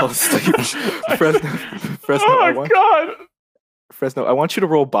 You fall asleep. Fresno, Oh my god. Fresno, I want you to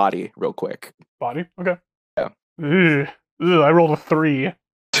roll body real quick. Body. Okay. Yeah. Ugh. Ugh, I rolled a 3.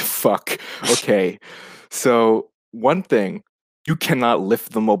 Fuck. Okay. So one thing, you cannot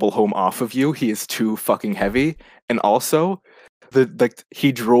lift the mobile home off of you. He is too fucking heavy. And also,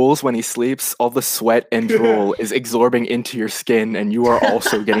 he drools when he sleeps. All the sweat and drool is absorbing into your skin, and you are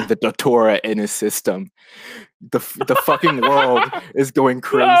also getting the Datura in his system. The fucking world is going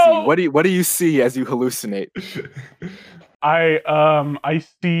crazy. No! What do you see as you hallucinate? I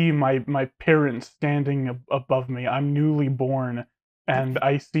see my parents standing above me. I'm newly born, and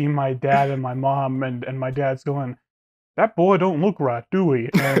I see my dad and my mom, and my dad's going, "That boy don't look right, do he?"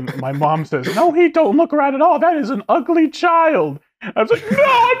 And my mom says, "No, he don't look right at all. That is an ugly child." I was like, "No,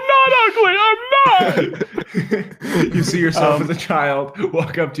 I'm not ugly. I'm not." You see yourself as a child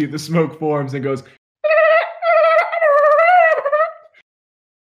walk up to you, the smoke forms, and goes.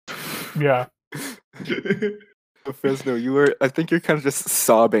 Yeah. Fresno, I think you're kind of just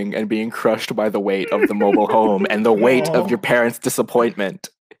sobbing and being crushed by the weight of the mobile home and the weight of your parents' disappointment.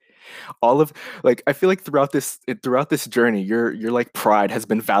 I feel like throughout this journey, your like pride has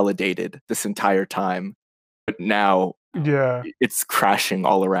been validated this entire time, but now it's crashing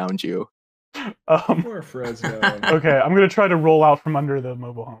all around you. Poor Fresno. Okay, I'm gonna try to roll out from under the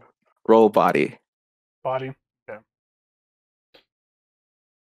mobile home. Roll body. Body. Okay.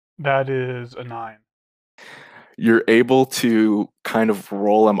 That is a 9. You're able to kind of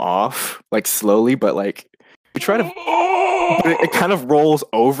roll him off, like slowly, but like you try to. But it kind of rolls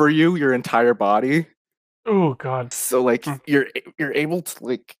over your entire body. Oh god. So like you're able to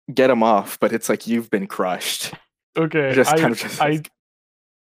like get him off, but it's like you've been crushed. Okay.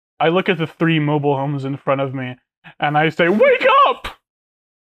 I look at the 3 mobile homes in front of me, and I say, "Wake up!"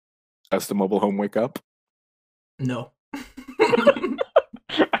 Does the mobile home wake up? No.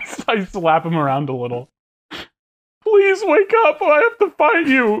 I slap him around a little. "Please wake up! I have to fight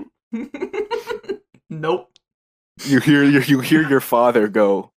you." Nope. You hear your father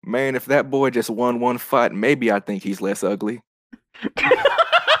go, "Man, if that boy just won one fight, maybe I think he's less ugly."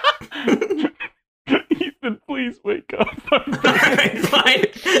 Ethan, please wake up. Alright, fine.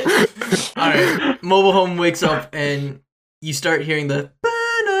 Alright. Mobile home wakes up and you start hearing the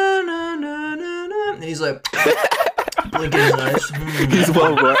and he's like blinking his eyes. He's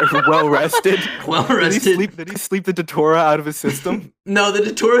well rested. Well rested. Did he sleep the Datura out of his system? No, the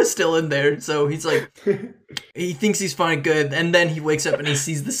Datura's still in there, so he's like, he thinks he's fine, good, and then he wakes up and he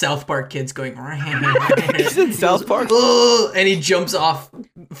sees the South Park kids going. He's in South Park. Oh, and he jumps off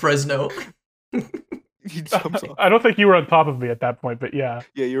Fresno. He jumps off. I don't think you were on top of me at that point, but yeah.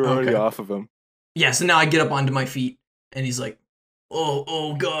 Yeah, you were already off of him. Yeah, so now I get up onto my feet, and he's like,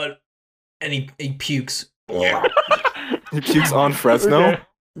 oh god, and he pukes. He pukes on Fresno. Okay.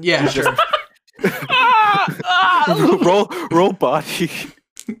 Yeah, sure. roll body.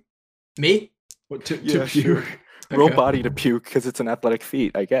 Me? What to Yeah, puke? sure. Roll Okay. body to puke because it's an athletic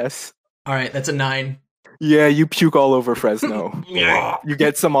feat, I guess. All right, that's a 9. Yeah, you puke all over Fresno. Yeah. You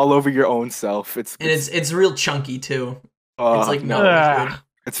get some all over your own self. And it's real chunky too. It's like no, no.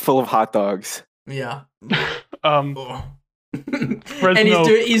 it's full of hot dogs. Yeah. Fresno. And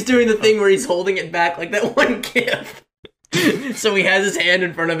he's doing the thing where he's holding it back like that one gif. So he has his hand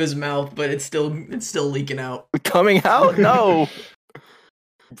in front of his mouth, but it's still leaking out. Coming out? No.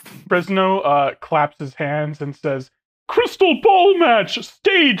 Fresno claps his hands and says, "Crystal Ball Match,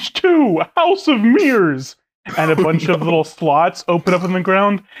 Stage 2, House of Mirrors." And a bunch of little slots open up in the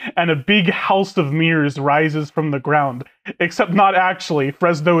ground, and a big house of mirrors rises from the ground. Except not actually.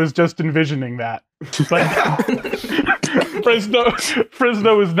 Fresno is just envisioning that. But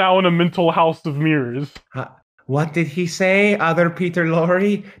Fresno is now in a mental house of mirrors. What did he say, other Peter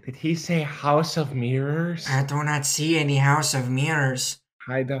Lorre? Did he say House of Mirrors? I do not see any house of mirrors.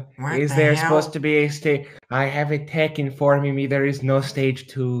 I don't. What Is the there hell? supposed to be a stage? I have a tech informing me there is no stage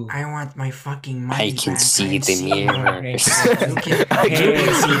 2. I want my fucking money I can back. see I've the seen mirrors. You can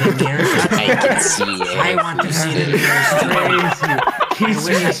see the mirrors. I can see it. I want to see the mirrors. Crazy. Kiss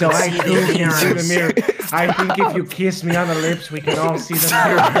wish I me could so I see the too can see the mirrors. mirror. I think if you kiss me on the lips, we can all see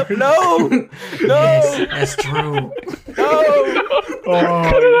the mirror. No! Yes, that's true.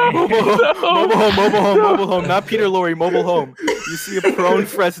 Mobile home, not Peter Lorre, mobile home. You see a prone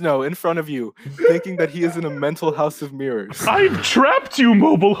Fresno in front of you, thinking that he is in a mental house of mirrors. I've trapped you,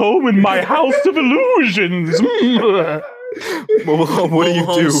 mobile home, in my house of illusions. Mobile home, what do you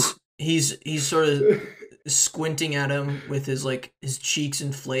do? He's sort of squinting at him with his cheeks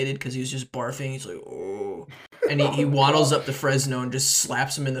inflated because he was just barfing. He's like, oh, and he waddles up to Fresno and just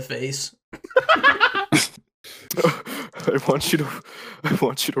slaps him in the face. I want you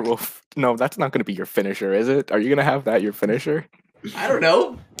to roll. No, that's not going to be your finisher, is it? Are you going to have that your finisher? I don't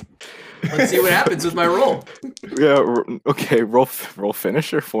know. Let's see what happens with my roll. Yeah. Okay. Roll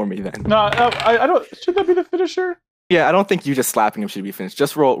finisher for me then. No, I don't. Should that be the finisher? Yeah, I don't think you just slapping him should be finished.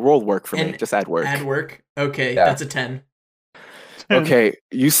 Just roll work for me. And Just add work. Add work. Okay, Yeah. that's a 10. Okay,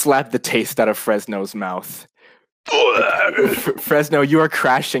 you slap the taste out of Fresno's mouth. Fresno, you are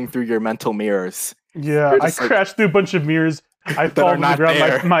crashing through your mental mirrors. Yeah, You're I just like- crashed through a bunch of mirrors. I That fall are to the not ground.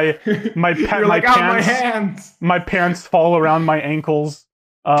 there. My You're like, out my pants. hands. My pants fall around my ankles.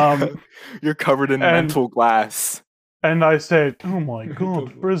 You're covered in and- mental glass. And I say, "Oh my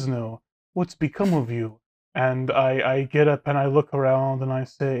God, Fresno, what's become of you?" And I get up and I look around and I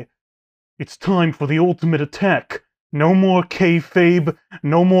say, "It's time for the ultimate attack. No more kayfabe,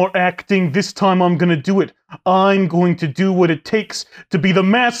 no more acting. This time I'm gonna do it. I'm going to do what it takes to be the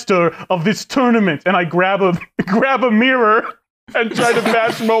master of this tournament." And I grab a mirror and try to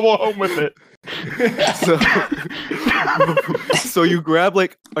bash Mobile Home with it. So you grab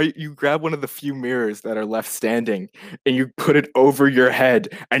one of the few mirrors that are left standing and you put it over your head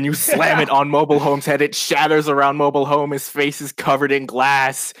and you slam it on Mobile Home's head. It shatters around Mobile Home. His face is covered in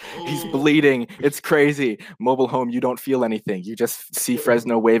glass. He's bleeding. It's crazy. Mobile Home, you don't feel anything. You just see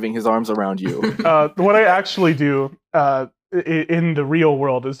Fresno waving his arms around you. What I actually do in the real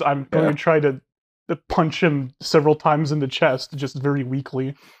world is I'm going to try to punch him several times in the chest, just very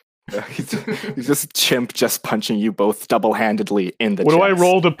weakly. He's just a chimp, just punching you both double-handedly in the What chest. do I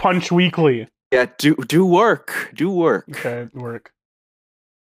roll to punch weakly? Yeah, do work. Do work. Okay, work.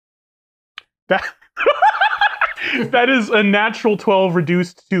 That that is a natural 12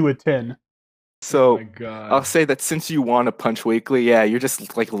 reduced to a 10. So Oh my God. I'll say that since you want to punch weekly, yeah, you're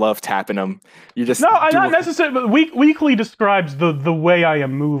just like love tapping him. You just No, I'm do not what- necessarily. But weakly describes the way I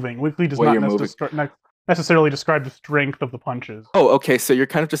am moving. Weakly does Way not you're moving. necessarily describe the strength of the punches. Oh, okay. So you're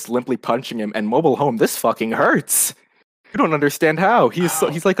kind of just limply punching him, and Mobile Home, this fucking hurts. You don't understand how. He's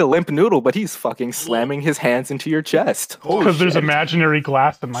like a limp noodle, but he's fucking slamming his hands into your chest. Because there's imaginary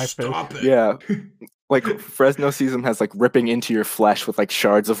glass in my face. Stop it. Yeah. Like Fresno sees him as like ripping into your flesh with like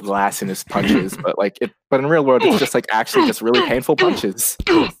shards of glass in his punches, but in real world it's just like actually just really painful punches.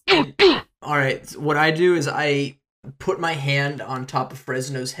 All right, what I do is I put my hand on top of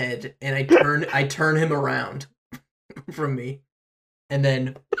Fresno's head and I turn him around from me, and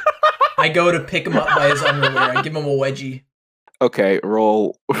then I go to pick him up by his underwear. I give him a wedgie. Okay,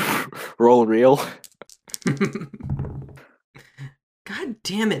 roll real. God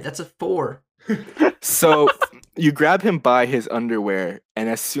damn it, that's a 4. So you grab him by his underwear, and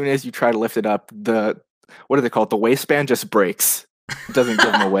as soon as you try to lift it up, what do they call it? The waistband just breaks. It doesn't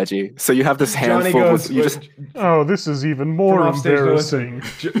give him a wedgie. So you have this Johnny handful. goes. You just Oh, this is even more From offstage, embarrassing.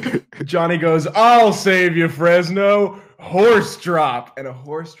 Johnny goes, "I'll save you, Fresno." Horse drop, and a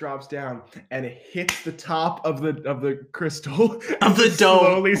horse drops down, and it hits the top of the crystal Of the dome.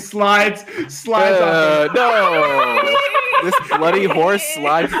 Slowly slides off. no. This bloody horse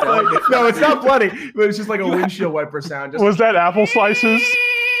slides down. No, it's not bloody, but it's just like a windshield wiper sound. Just Was that apple slices?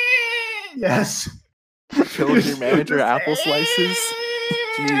 yes. Killed your manager apple slices.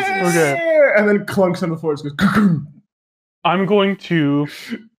 Jesus. Okay. And then clunks on the floor. It goes. "Cuckoo." I'm going to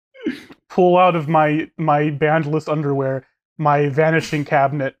pull out of my bandless underwear my vanishing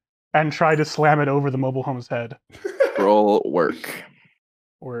cabinet and try to slam it over the Mobile Home's head. Roll work.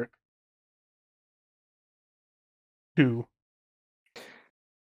 Work. 2.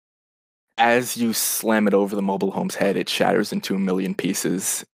 As you slam it over the Mobile Home's head, it shatters into a million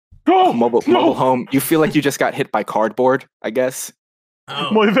pieces. Oh, Mobile no! Home, you feel like you just got hit by cardboard, I guess. Oh.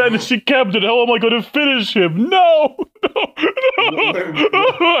 My vanishing cabinet, how am I going to finish him? No! No!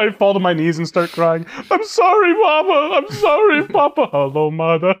 I fall to my knees and start crying. I'm sorry, Mama. I'm sorry, Papa. Hello,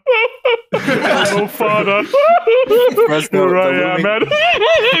 Mother. Hello, Father. Fresno, Here the I am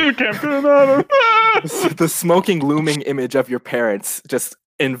looming- at Camp Granada. the smoking, looming image of your parents just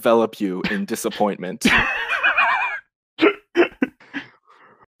envelop you in disappointment.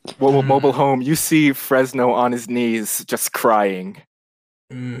 Mobile home, you see Fresno on his knees, just crying.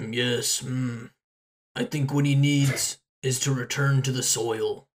 Yes. I think what he needs is to return to the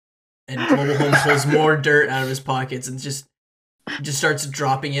soil. And Mobile Home pulls more dirt out of his pockets and just starts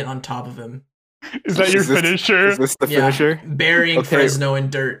dropping it on top of him. Is that your finisher? Is this the finisher? Burying Okay. Fresno in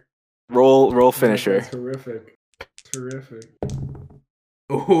dirt. Roll finisher. That's horrific. Terrific.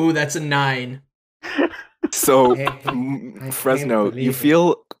 Oh, that's a 9. So, I can't Fresno, believe you it.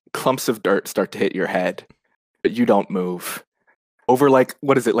 feel clumps of dirt start to hit your head, but you don't move. Over like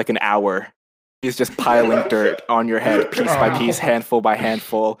an hour, he's just piling dirt on your head, piece by piece, handful by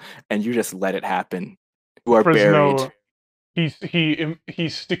handful, and you just let it happen. You are buried. He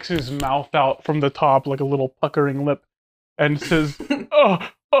sticks his mouth out from the top like a little puckering lip, and says,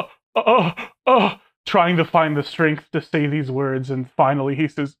 trying to find the strength to say these words, and finally he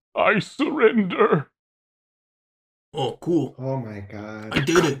says, I surrender. Oh, cool. Oh my god. I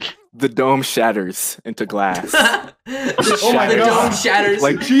did it. The dome shatters into glass. Oh my the God. dome shatters.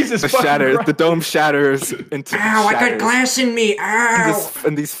 Like Jesus fucking Christ. The dome shatters into Ow, I got shatters. glass in me. Ow.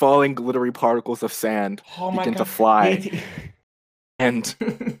 And these falling glittery particles of sand Oh my begin to God. fly. And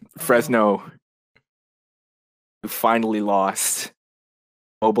Fresno, you finally lost.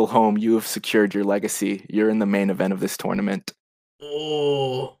 Mobile home, you have secured your legacy. You're in the main event of this tournament.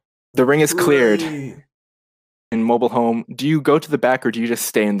 Oh. The ring is cleared. Hooray. In mobile home, do you go to the back or do you just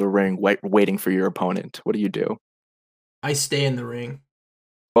stay in the ring waiting for your opponent? What do you do? I stay in the ring.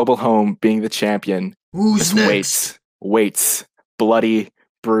 Mobile home, being the champion, Who's just next? waits, bloody,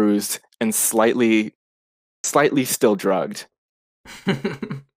 bruised, and slightly still drugged.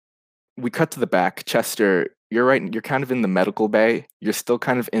 We cut to the back. Chester, you're right. You're kind of in the medical bay. You're still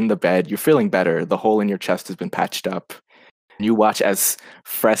kind of in the bed. You're feeling better. The hole in your chest has been patched up. And you watch as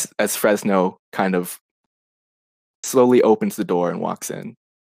Fresno kind of slowly opens the door and walks in.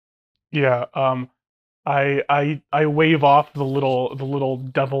 Yeah, I wave off the little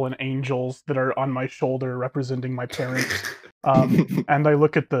devil and angels that are on my shoulder representing my parents. And I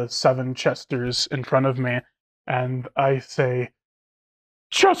look at the 7 Chesters in front of me and I say,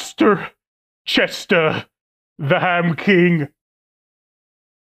 Chester, the Ham King,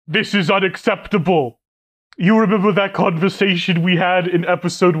 this is unacceptable. You remember that conversation we had in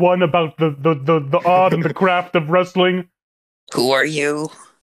episode 1 about the art and the craft of wrestling? Who are you?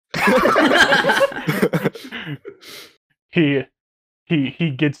 He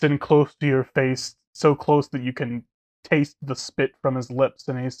gets in close to your face, so close that you can taste the spit from his lips,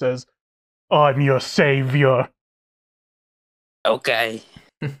 and he says, I'm your savior. Okay.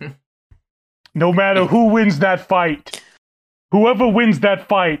 No matter who wins that fight, whoever wins that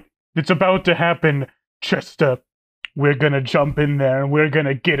fight that's about to happen, Chester, we're gonna jump in there and we're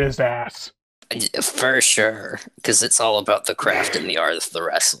gonna get his ass. For sure, because it's all about the craft and the art of the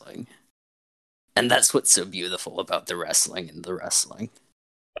wrestling. And that's what's so beautiful about the wrestling and the wrestling.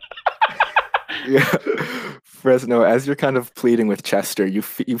 Yeah, Fresno, as you're kind of pleading with Chester, you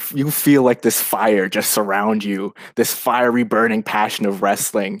feel like this fire just surround you, this fiery burning passion of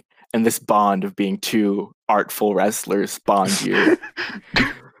wrestling, and this bond of being 2 artful wrestlers bond you.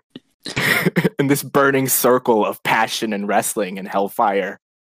 In this burning circle of passion and wrestling and hellfire.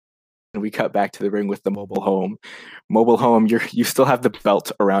 And we cut back to the ring with the mobile home. Mobile home, you still have the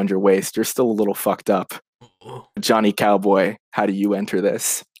belt around your waist. You're still a little fucked up. Johnny Cowboy, how do you enter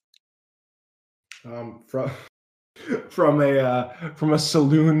this? From a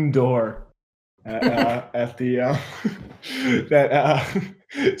saloon door at the that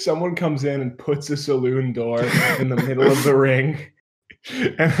someone comes in and puts a saloon door in the middle of the ring.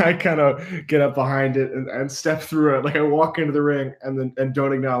 And I kind of get up behind it and step through it. Like I walk into the ring and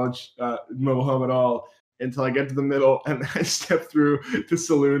don't acknowledge Mobile Home at all until I get to the middle and I step through the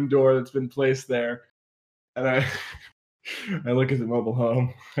saloon door that's been placed there. And I look at the Mobile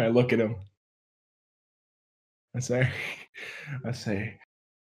Home. I look at him. I say,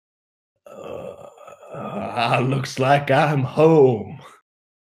 looks like I'm home.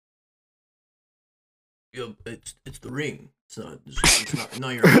 Yeah, it's the ring. It's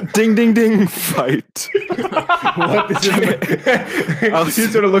not your. Ding, ding, ding! Fight. What? This isn't he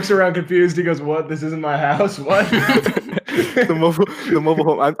sort of looks around confused. He goes, "What? This isn't my house. What?" the mobile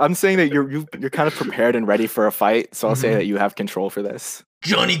home. I'm saying that you're kind of prepared and ready for a fight, so I'll say that you have control for this.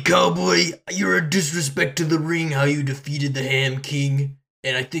 Johnny Cowboy, you're a disrespect to the ring how you defeated the Ham King,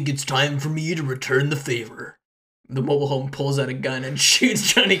 and I think it's time for me to return the favor. The mobile home pulls out a gun and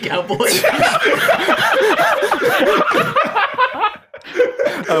shoots Johnny Cowboy.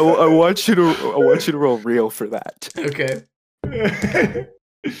 I want you to roll real for that. Okay.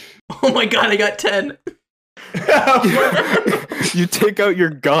 Oh my god, I got 10. You take out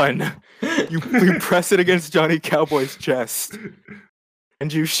your gun. You press it against Johnny Cowboy's chest.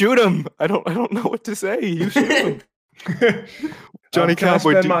 And you shoot him. I don't know what to say. You shoot him. Johnny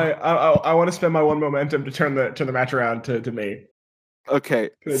Cowboy. I want to spend my one momentum to turn the match around to me. Okay,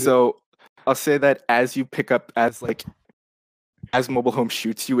 so I'll say that as you pick up as mobile home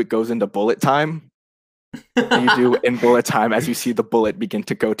shoots you, it goes into bullet time. And you do in bullet time as you see the bullet begin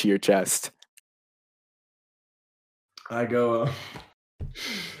to go to your chest. I go.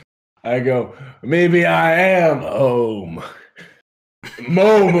 Maybe I am home.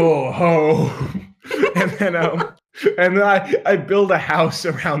 Mobile home. And then I build a house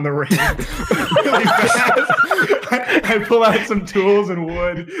around the ring really fast. I pull out some tools and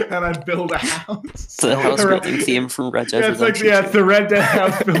wood and I build a house. It's the house building theme from Red Dead Redemption. It's the Red Dead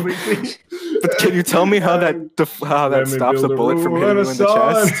house building theme. But can you tell me how that stops a bullet from hitting you in the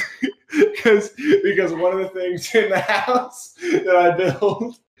chest? Because one of the things in the house that I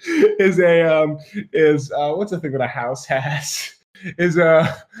build is what's the thing that a house has? Is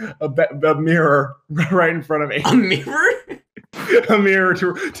a mirror right in front of me. A mirror? A mirror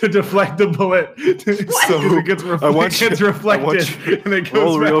to deflect the bullet. So it gets reflected. And it goes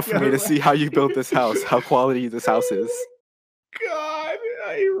roll real for me to see how you built this house, how quality this house is. God,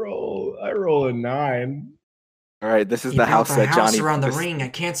 I roll a 9. All right, this is the house that Johnny around the ring. I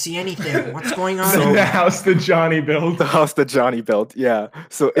can't see anything. What's going on? The house that Johnny built. The house that Johnny built. Yeah.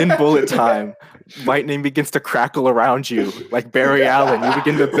 So in bullet time, lightning begins to crackle around you like Barry Allen. You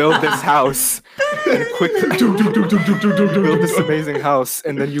begin to build this house and quickly build this amazing house,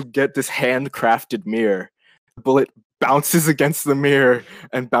 and then you get this handcrafted mirror. The bullet bounces against the mirror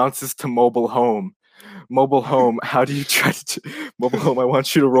and bounces to mobile home. Mobile home, how do you try to? Mobile home, I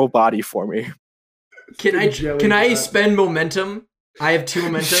want you to roll body for me. Can I spend momentum? I have 2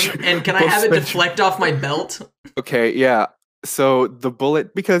 momentum, and can I have it deflect off my belt? Okay, yeah. So the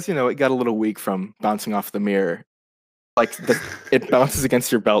bullet, because it got a little weak from bouncing off the mirror, it bounces against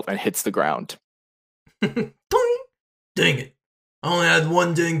your belt and hits the ground. Dang it! I only had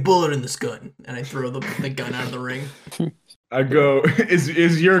one dang bullet in this gun, and I throw the gun out of the ring. I go,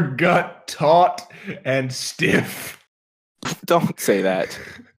 is your gut taut and stiff? Don't say that.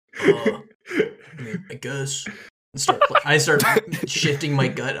 I guess. I start shifting my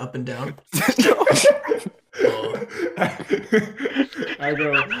gut up and down.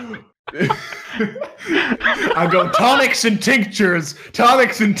 I go tonics and tinctures.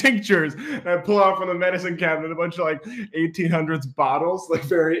 And I pull out from the medicine cabinet a bunch of 1800s bottles,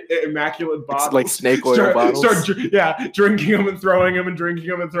 very immaculate bottles. It's like snake oil bottles. Drinking them and throwing them and drinking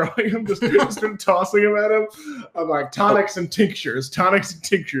them and throwing them, just tossing them at him. I'm like tonics and tinctures,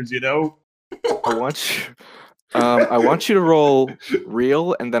 I want you to roll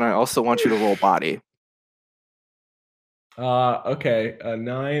real, and then I also want you to roll body. Okay,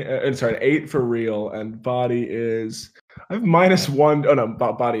 9. Sorry, 8 for real, and body is. I have -1. Oh no,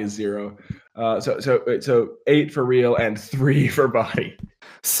 body is 0. So 8 for real and 3 for body.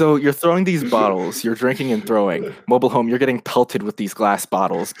 So you're throwing these bottles, you're drinking and throwing. Mobile home, you're getting pelted with these glass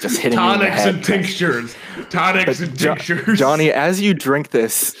bottles, just hitting you in the head. Tonics and tinctures. Johnny, as you drink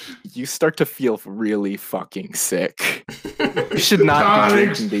this, you start to feel really fucking sick. You should not be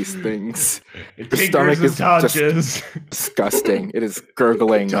drinking these things. Your stomach is just disgusting. It is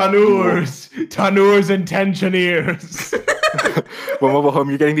gurgling. Tannours and tensioneers. Well, mobile home,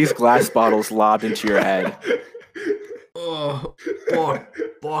 you're getting these glass bottles lobbed into your head. Oh,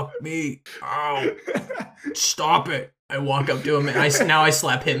 fuck me. Ow. Stop it. I walk up to him and now I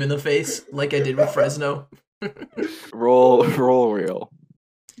slap him in the face like I did with Fresno. Roll real.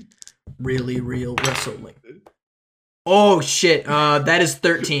 Really real wrestling. Oh shit, that is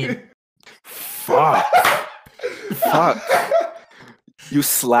 13. Fuck. You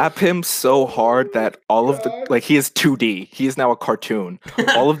slap him so hard that all of the he is 2D. He is now a cartoon.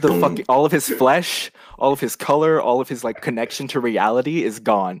 All of his flesh, all of his color, all of his connection to reality is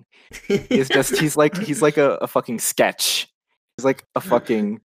gone. He's like a fucking sketch. He's like a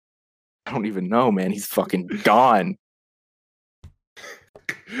fucking I don't even know, man. He's fucking gone.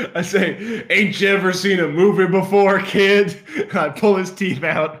 I say, ain't you ever seen a movie before, kid? And I pull his teeth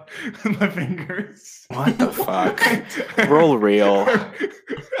out with my fingers. What the fuck? Roll real.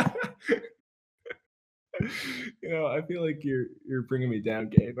 I feel like you're bringing me down,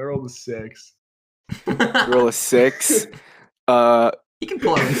 Gabe. I rolled a 6. Roll a 6. You can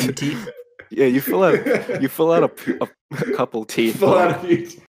pull out a few teeth. Yeah, you fill out a couple teeth. Pull out a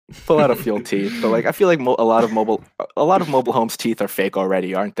few. Pull out a few teeth, but like I feel like a lot of mobile homes' teeth are fake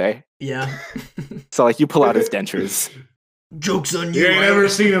already, aren't they? Yeah. So like you pull out his dentures. Joke's on you. You ain't ever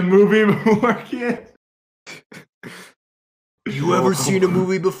seen a movie before, kid? You ever seen a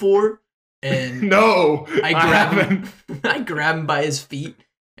movie before? And No, I grab him. I grab him by his feet,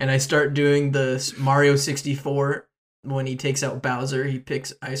 and I start doing the Mario 64 when he takes out Bowser.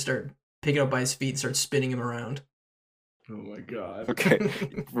 I start picking up by his feet, and start spinning him around. Oh my god. Okay,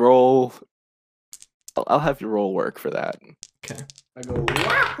 roll. I'll have your roll work for that. Okay. I go,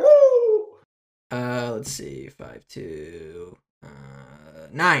 wahoo! Let's see, 5, 2,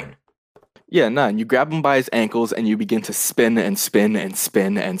 9. Yeah, 9. You grab him by his ankles and you begin to spin and spin and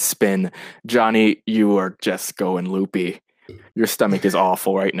spin and spin. Johnny, you are just going loopy. Your stomach is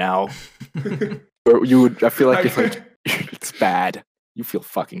awful right now. I feel like it's bad. You feel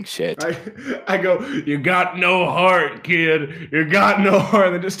fucking shit. I go, you got no heart, kid. You got no heart.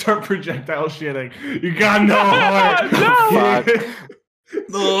 And then just start projectile shitting. You got no heart. Fuck. kid.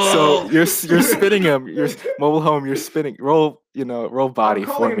 So you're spinning him. You're mobile home. You're spinning. Roll body I'm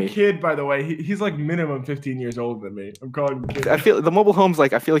for calling him me. kid, by the way. He's like minimum 15 years older than me. I'm calling him kid. I feel the mobile home's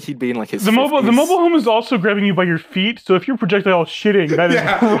like I feel like he'd be in like his. The mobile 50s. home is also grabbing you by your feet. So if you're projectile shitting, that is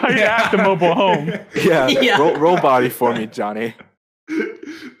right at the mobile home. Yeah. Yeah. Roll body for me, Johnny.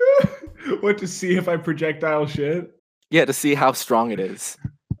 What, to see if I projectile shit? Yeah, to see how strong it is.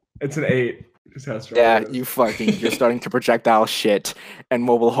 It's an 8. Is how strong Yeah, it is. you're starting to projectile shit, and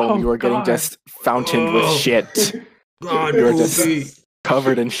mobile home, Oh, you are getting God. just fountained with Oh. shit. God, You're Goofy. just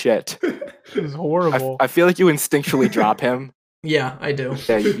covered in shit. This is horrible. I feel like you instinctually drop him. Yeah, I do.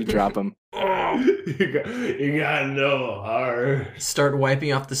 Yeah, you drop him. you got no heart. Start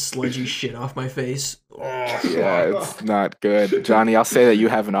wiping off the sludgy shit off my face. Yeah, it's not good. Johnny, I'll say that you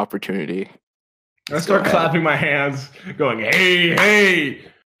have an opportunity. I start ahead. clapping my hands, going, hey, hey,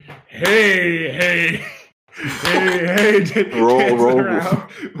 hey, hey, hey, hey. Roll, dancing roll, around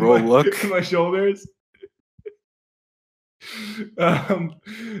with roll, my- look. with my shoulders.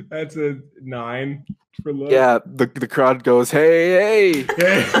 That's a 9 for look. Yeah, the crowd goes, hey, hey,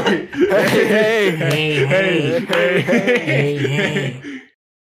 Hey, Hey, hey, hey, hey.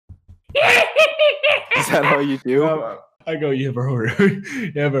 Is that all you do? I go, you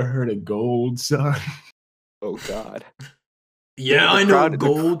ever heard of gold, son? Oh God. Yeah, The I know crowd- the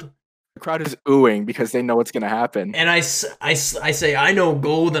gold. The crowd is oohing because they know what's gonna happen. And I say, I know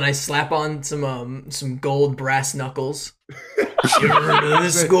gold, and I slap on some gold brass knuckles. You ever heard of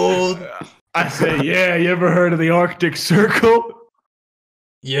this gold? I say, yeah, you ever heard of the Arctic Circle?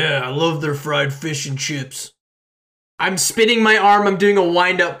 Yeah, I love their fried fish and chips. I'm spinning my arm, I'm doing a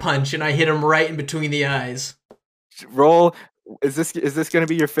wind-up punch, and I hit him right in between the eyes. Roll. Is this gonna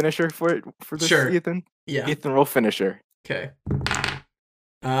be your finisher for this, Sure. Ethan? Yeah, Ethan, roll finisher. okay.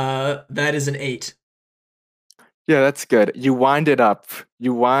 That is an 8. Yeah, that's good. You wind it up.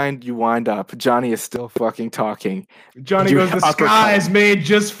 You wind up. Johnny is still fucking talking. Johnny You goes, the uppercut. sky is made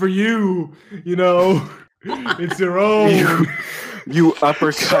just for you. You know, it's your own. You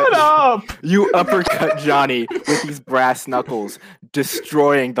uppercut. Shut up! You uppercut Johnny with these brass knuckles,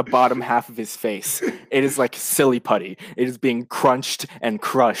 destroying the bottom half of his face. It is like silly putty. It is being crunched and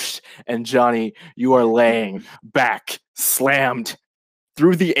crushed. And Johnny, you are laying back, slammed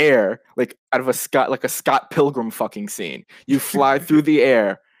through the air, like out of a Scott Pilgrim fucking scene. You fly through the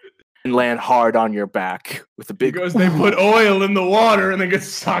air and land hard on your back with a big Because they put oil in the water and then get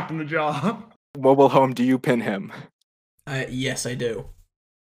socked in the jaw. mobile home. Do you pin him? Yes, I do.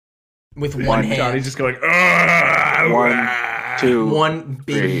 With one One hand. Johnny's just going, "Ugh, 1, ah." 2. One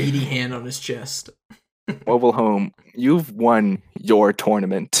big 3. meaty hand on his chest. Mobile home. You've won your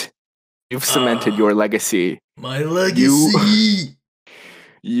tournament. You've cemented your legacy. My legacy!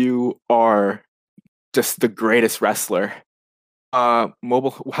 You are just the greatest wrestler. How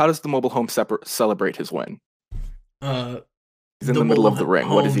does the mobile home celebrate his win? He's in the middle of the ring.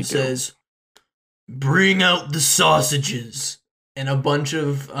 What does he do? Says, "Bring out the sausages." And a bunch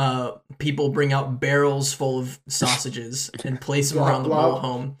of people bring out barrels full of sausages and place them Blop, around the blop. mobile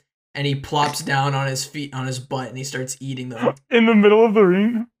home. And he plops down on his feet, on his butt, and he starts eating them. In the middle of the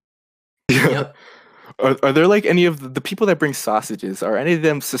ring. Yep. Are there like any of the people that bring sausages? Are any of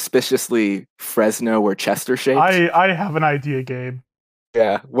them suspiciously Fresno or Chester shaped? I have an idea, Gabe.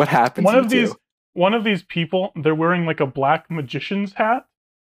 Yeah, what happens? One of these people, they're wearing like a black magician's hat,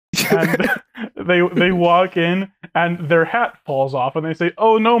 and they walk in and their hat falls off, and they say,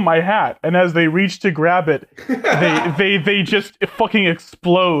 "Oh no, my hat!" And as they reach to grab it, they just fucking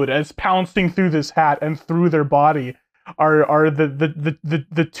explode as pouncing through this hat and through their body are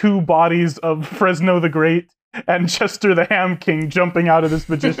the two bodies of Fresno the Great and Chester the Ham King jumping out of this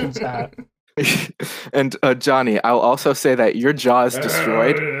magician's hat. And Johnny, I'll also say that your jaw is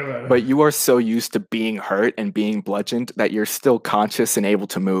destroyed, but you are so used to being hurt and being bludgeoned that you're still conscious and able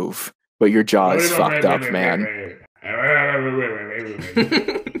to move. But your jaw is fucked up, man.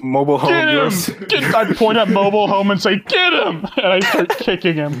 Mobile home, I point at Mobile Home and say, "Get him!" And I start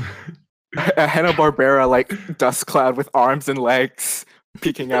kicking him. A Hanna-Barbera like dust cloud with arms and legs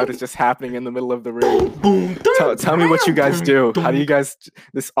peeking out is just happening in the middle of the room. Tell me what you guys do. How do you guys,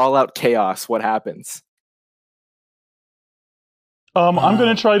 this all-out chaos, what happens? I'm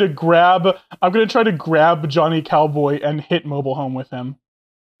gonna try to grab Johnny Cowboy and hit Mobile Home with him.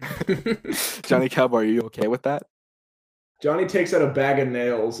 Johnny Cowboy, are you okay with that? Johnny takes out a bag of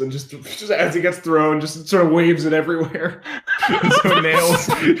nails and just as it gets thrown, just sort of waves it everywhere. So nails,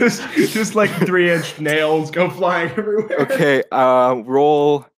 just like 3-inch nails go flying everywhere. Okay,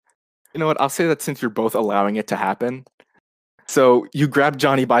 roll. You know what? I'll say that since you're both allowing it to happen. So you grab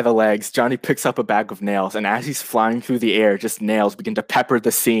Johnny by the legs. Johnny picks up a bag of nails, and as he's flying through the air, just nails begin to pepper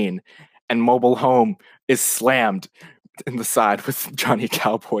the scene. And Mobile Home is slammed in the side with Johnny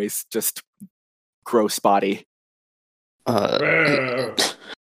Cowboy's just gross body.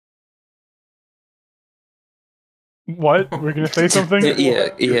 What? We're gonna say something?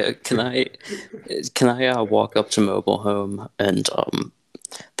 Yeah. Can I walk up to Mobile Home and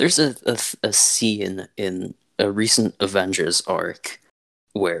there's a scene in a recent Avengers arc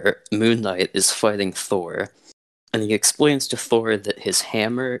where Moon Knight is fighting Thor, and he explains to Thor that his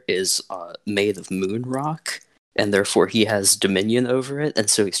hammer is made of moon rock, and therefore he has dominion over it, and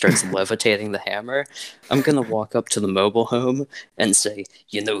so he starts levitating the hammer. I'm gonna walk up to the Mobile Home and say,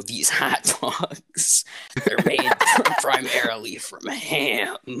 "You know, these hot dogs, they're made primarily from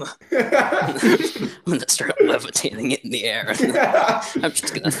ham." I'm gonna start levitating it in the air. I'm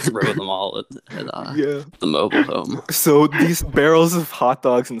just gonna throw them all at the Mobile Home. So these barrels of hot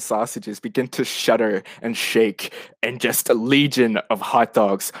dogs and sausages begin to shudder and shake, and just a legion of hot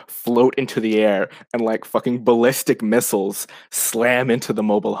dogs float into the air, and like fucking ballistic missiles slam into the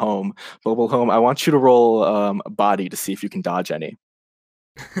Mobile Home. Mobile Home, I want you to roll body to see if you can dodge any.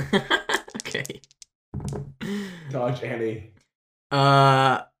 Okay. Dodge any.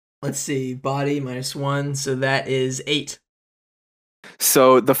 Let's see. Body -1, so that is 8.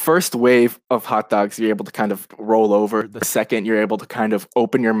 So the first wave of hot dogs, you're able to kind of roll over. The second, you're able to kind of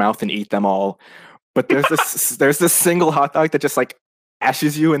open your mouth and eat them all. But there's this single hot dog that just like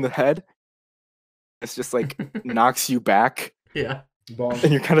ashes you in the head. It's just like knocks you back. Yeah.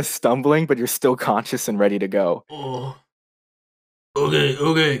 And you're kind of stumbling, but you're still conscious and ready to go. Oh.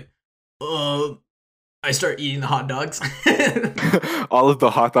 Okay. I start eating the hot dogs. All of the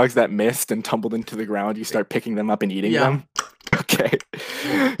hot dogs that missed and tumbled into the ground, you start picking them up and eating them. Okay.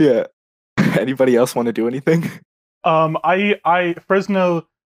 Yeah. Anybody else want to do anything? Fresno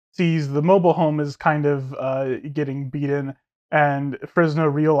sees the Mobile Home is kind of getting beaten, and Fresno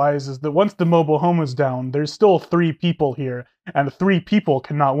realizes that once the Mobile Home is down, there's still 3 people here, and 3 people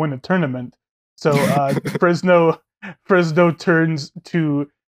cannot win a tournament. So Fresno turns to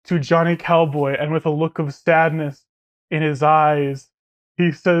Johnny Cowboy, and with a look of sadness in his eyes,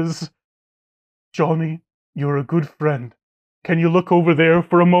 he says, "Johnny, you're a good friend. Can you look over there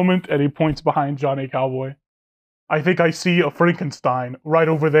for a moment?" And he points behind Johnny Cowboy. "I think I see a Frankenstein right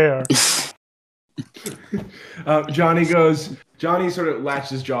over there." Johnny sort of latches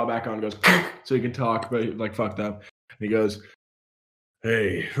his jaw back on, goes, so he can talk, but like fucked up. And he goes,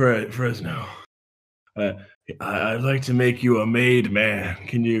 "Hey, Fresno, I'd like to make you a made man.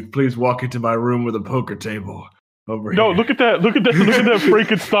 Can you please walk into my room with a poker table over here?" No, look at that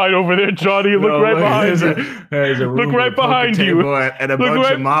Frankenstein over there, Johnny. Look right behind you. Look right behind you. And a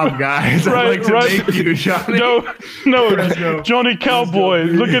bunch of mob guys. I'd like to make you, Johnny. No, Fresno. Johnny Cowboy.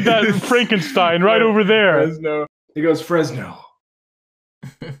 Look at that Frankenstein right over there. Fresno. He goes, "Fresno,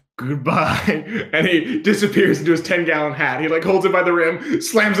 goodbye," and he disappears into his 10-gallon hat. He like holds it by the rim,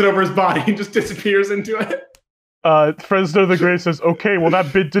 slams it over his body, and just disappears into it. Fresno the Great says, "Okay, well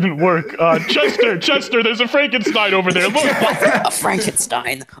that bit didn't work. Chester, there's a Frankenstein over there. Look." A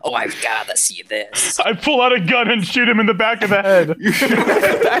Frankenstein? Oh, I've gotta see this. I pull out a gun and shoot him in the back of the head. You shoot him in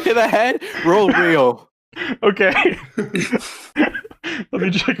the back of the head? Roll real. Okay. Let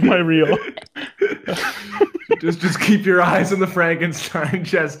me check my reel. Just keep your eyes on the Frankenstein,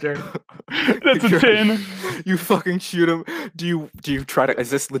 Chester. That's a 10. You fucking shoot him. Do you try to? Is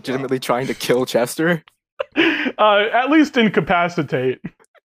this legitimately trying to kill Chester? At least incapacitate.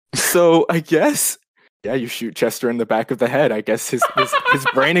 So I guess, yeah, you shoot Chester in the back of the head. I guess his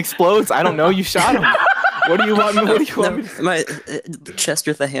brain explodes. I don't know. You shot him. What do you want me? What do you want me? My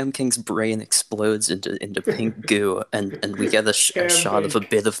Chester the Ham King's brain explodes into pink goo, and we get a shot of a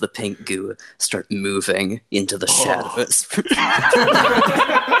bit of the pink goo start moving into the shadows.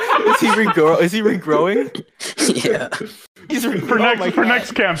 Is he regrowing? Yeah. He's For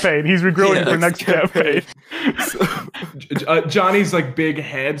next campaign. He's regrowing for next campaign. Johnny's like big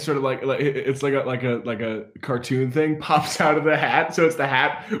head, sort of like it's like a cartoon thing, pops out of the hat. So it's the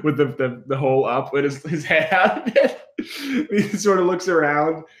hat with the hole up, with his head out of it. He sort of looks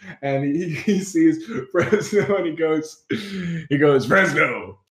around and he sees Fresno and he goes,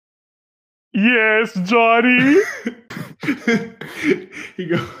 Fresno. Yes, Johnny. He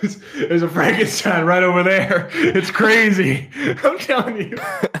goes, there's a Frankenstein right over there. It's crazy. I'm telling you.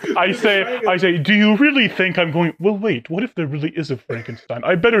 I say, do you really think I'm going? Well, wait. What if there really is a Frankenstein?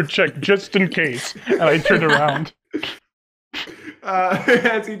 I better check just in case. And I turn around.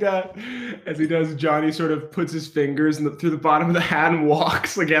 As he does, Johnny sort of puts his fingers through the bottom of the hat and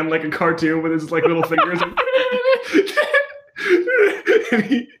walks again like a cartoon with his like little fingers. And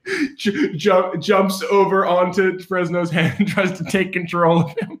he jumps over onto Fresno's head and tries to take control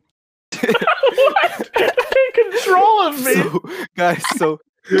of him. What? Take control of me? So, guys,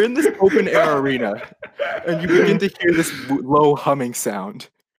 you're in this open air arena, and you begin to hear this low humming sound.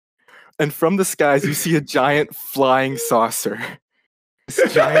 And from the skies, you see a giant flying saucer.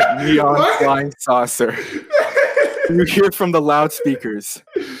 This giant neon flying saucer. You hear from the loudspeakers.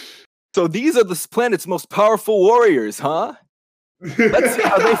 So these are the planet's most powerful warriors, huh? Let's see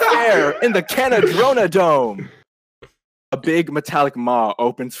how they fare in the Canadrona Dome. A big metallic maw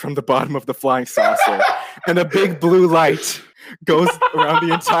opens from the bottom of the flying saucer, and a big blue light goes around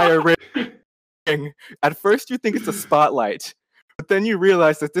the entire ring. At first, you think it's a spotlight, but then you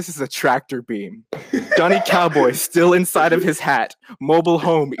realize that this is a tractor beam. Johnny Cowboy still inside of his hat, mobile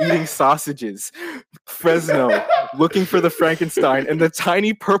home eating sausages. Fresno looking for the Frankenstein, and the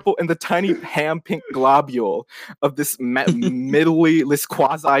tiny purple and the tiny ham pink globule of this this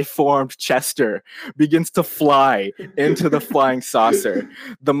quasi-formed Chester begins to fly into the flying saucer.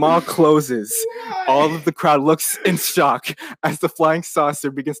 The maw closes. All of the crowd looks in shock as the flying saucer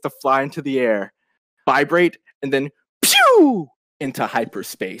begins to fly into the air, vibrate, and then pew into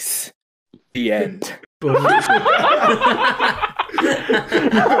hyperspace. The end. Wow.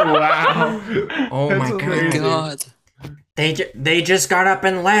 Oh That's my crazy. god. They just got up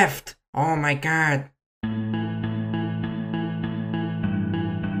and left. Oh my god.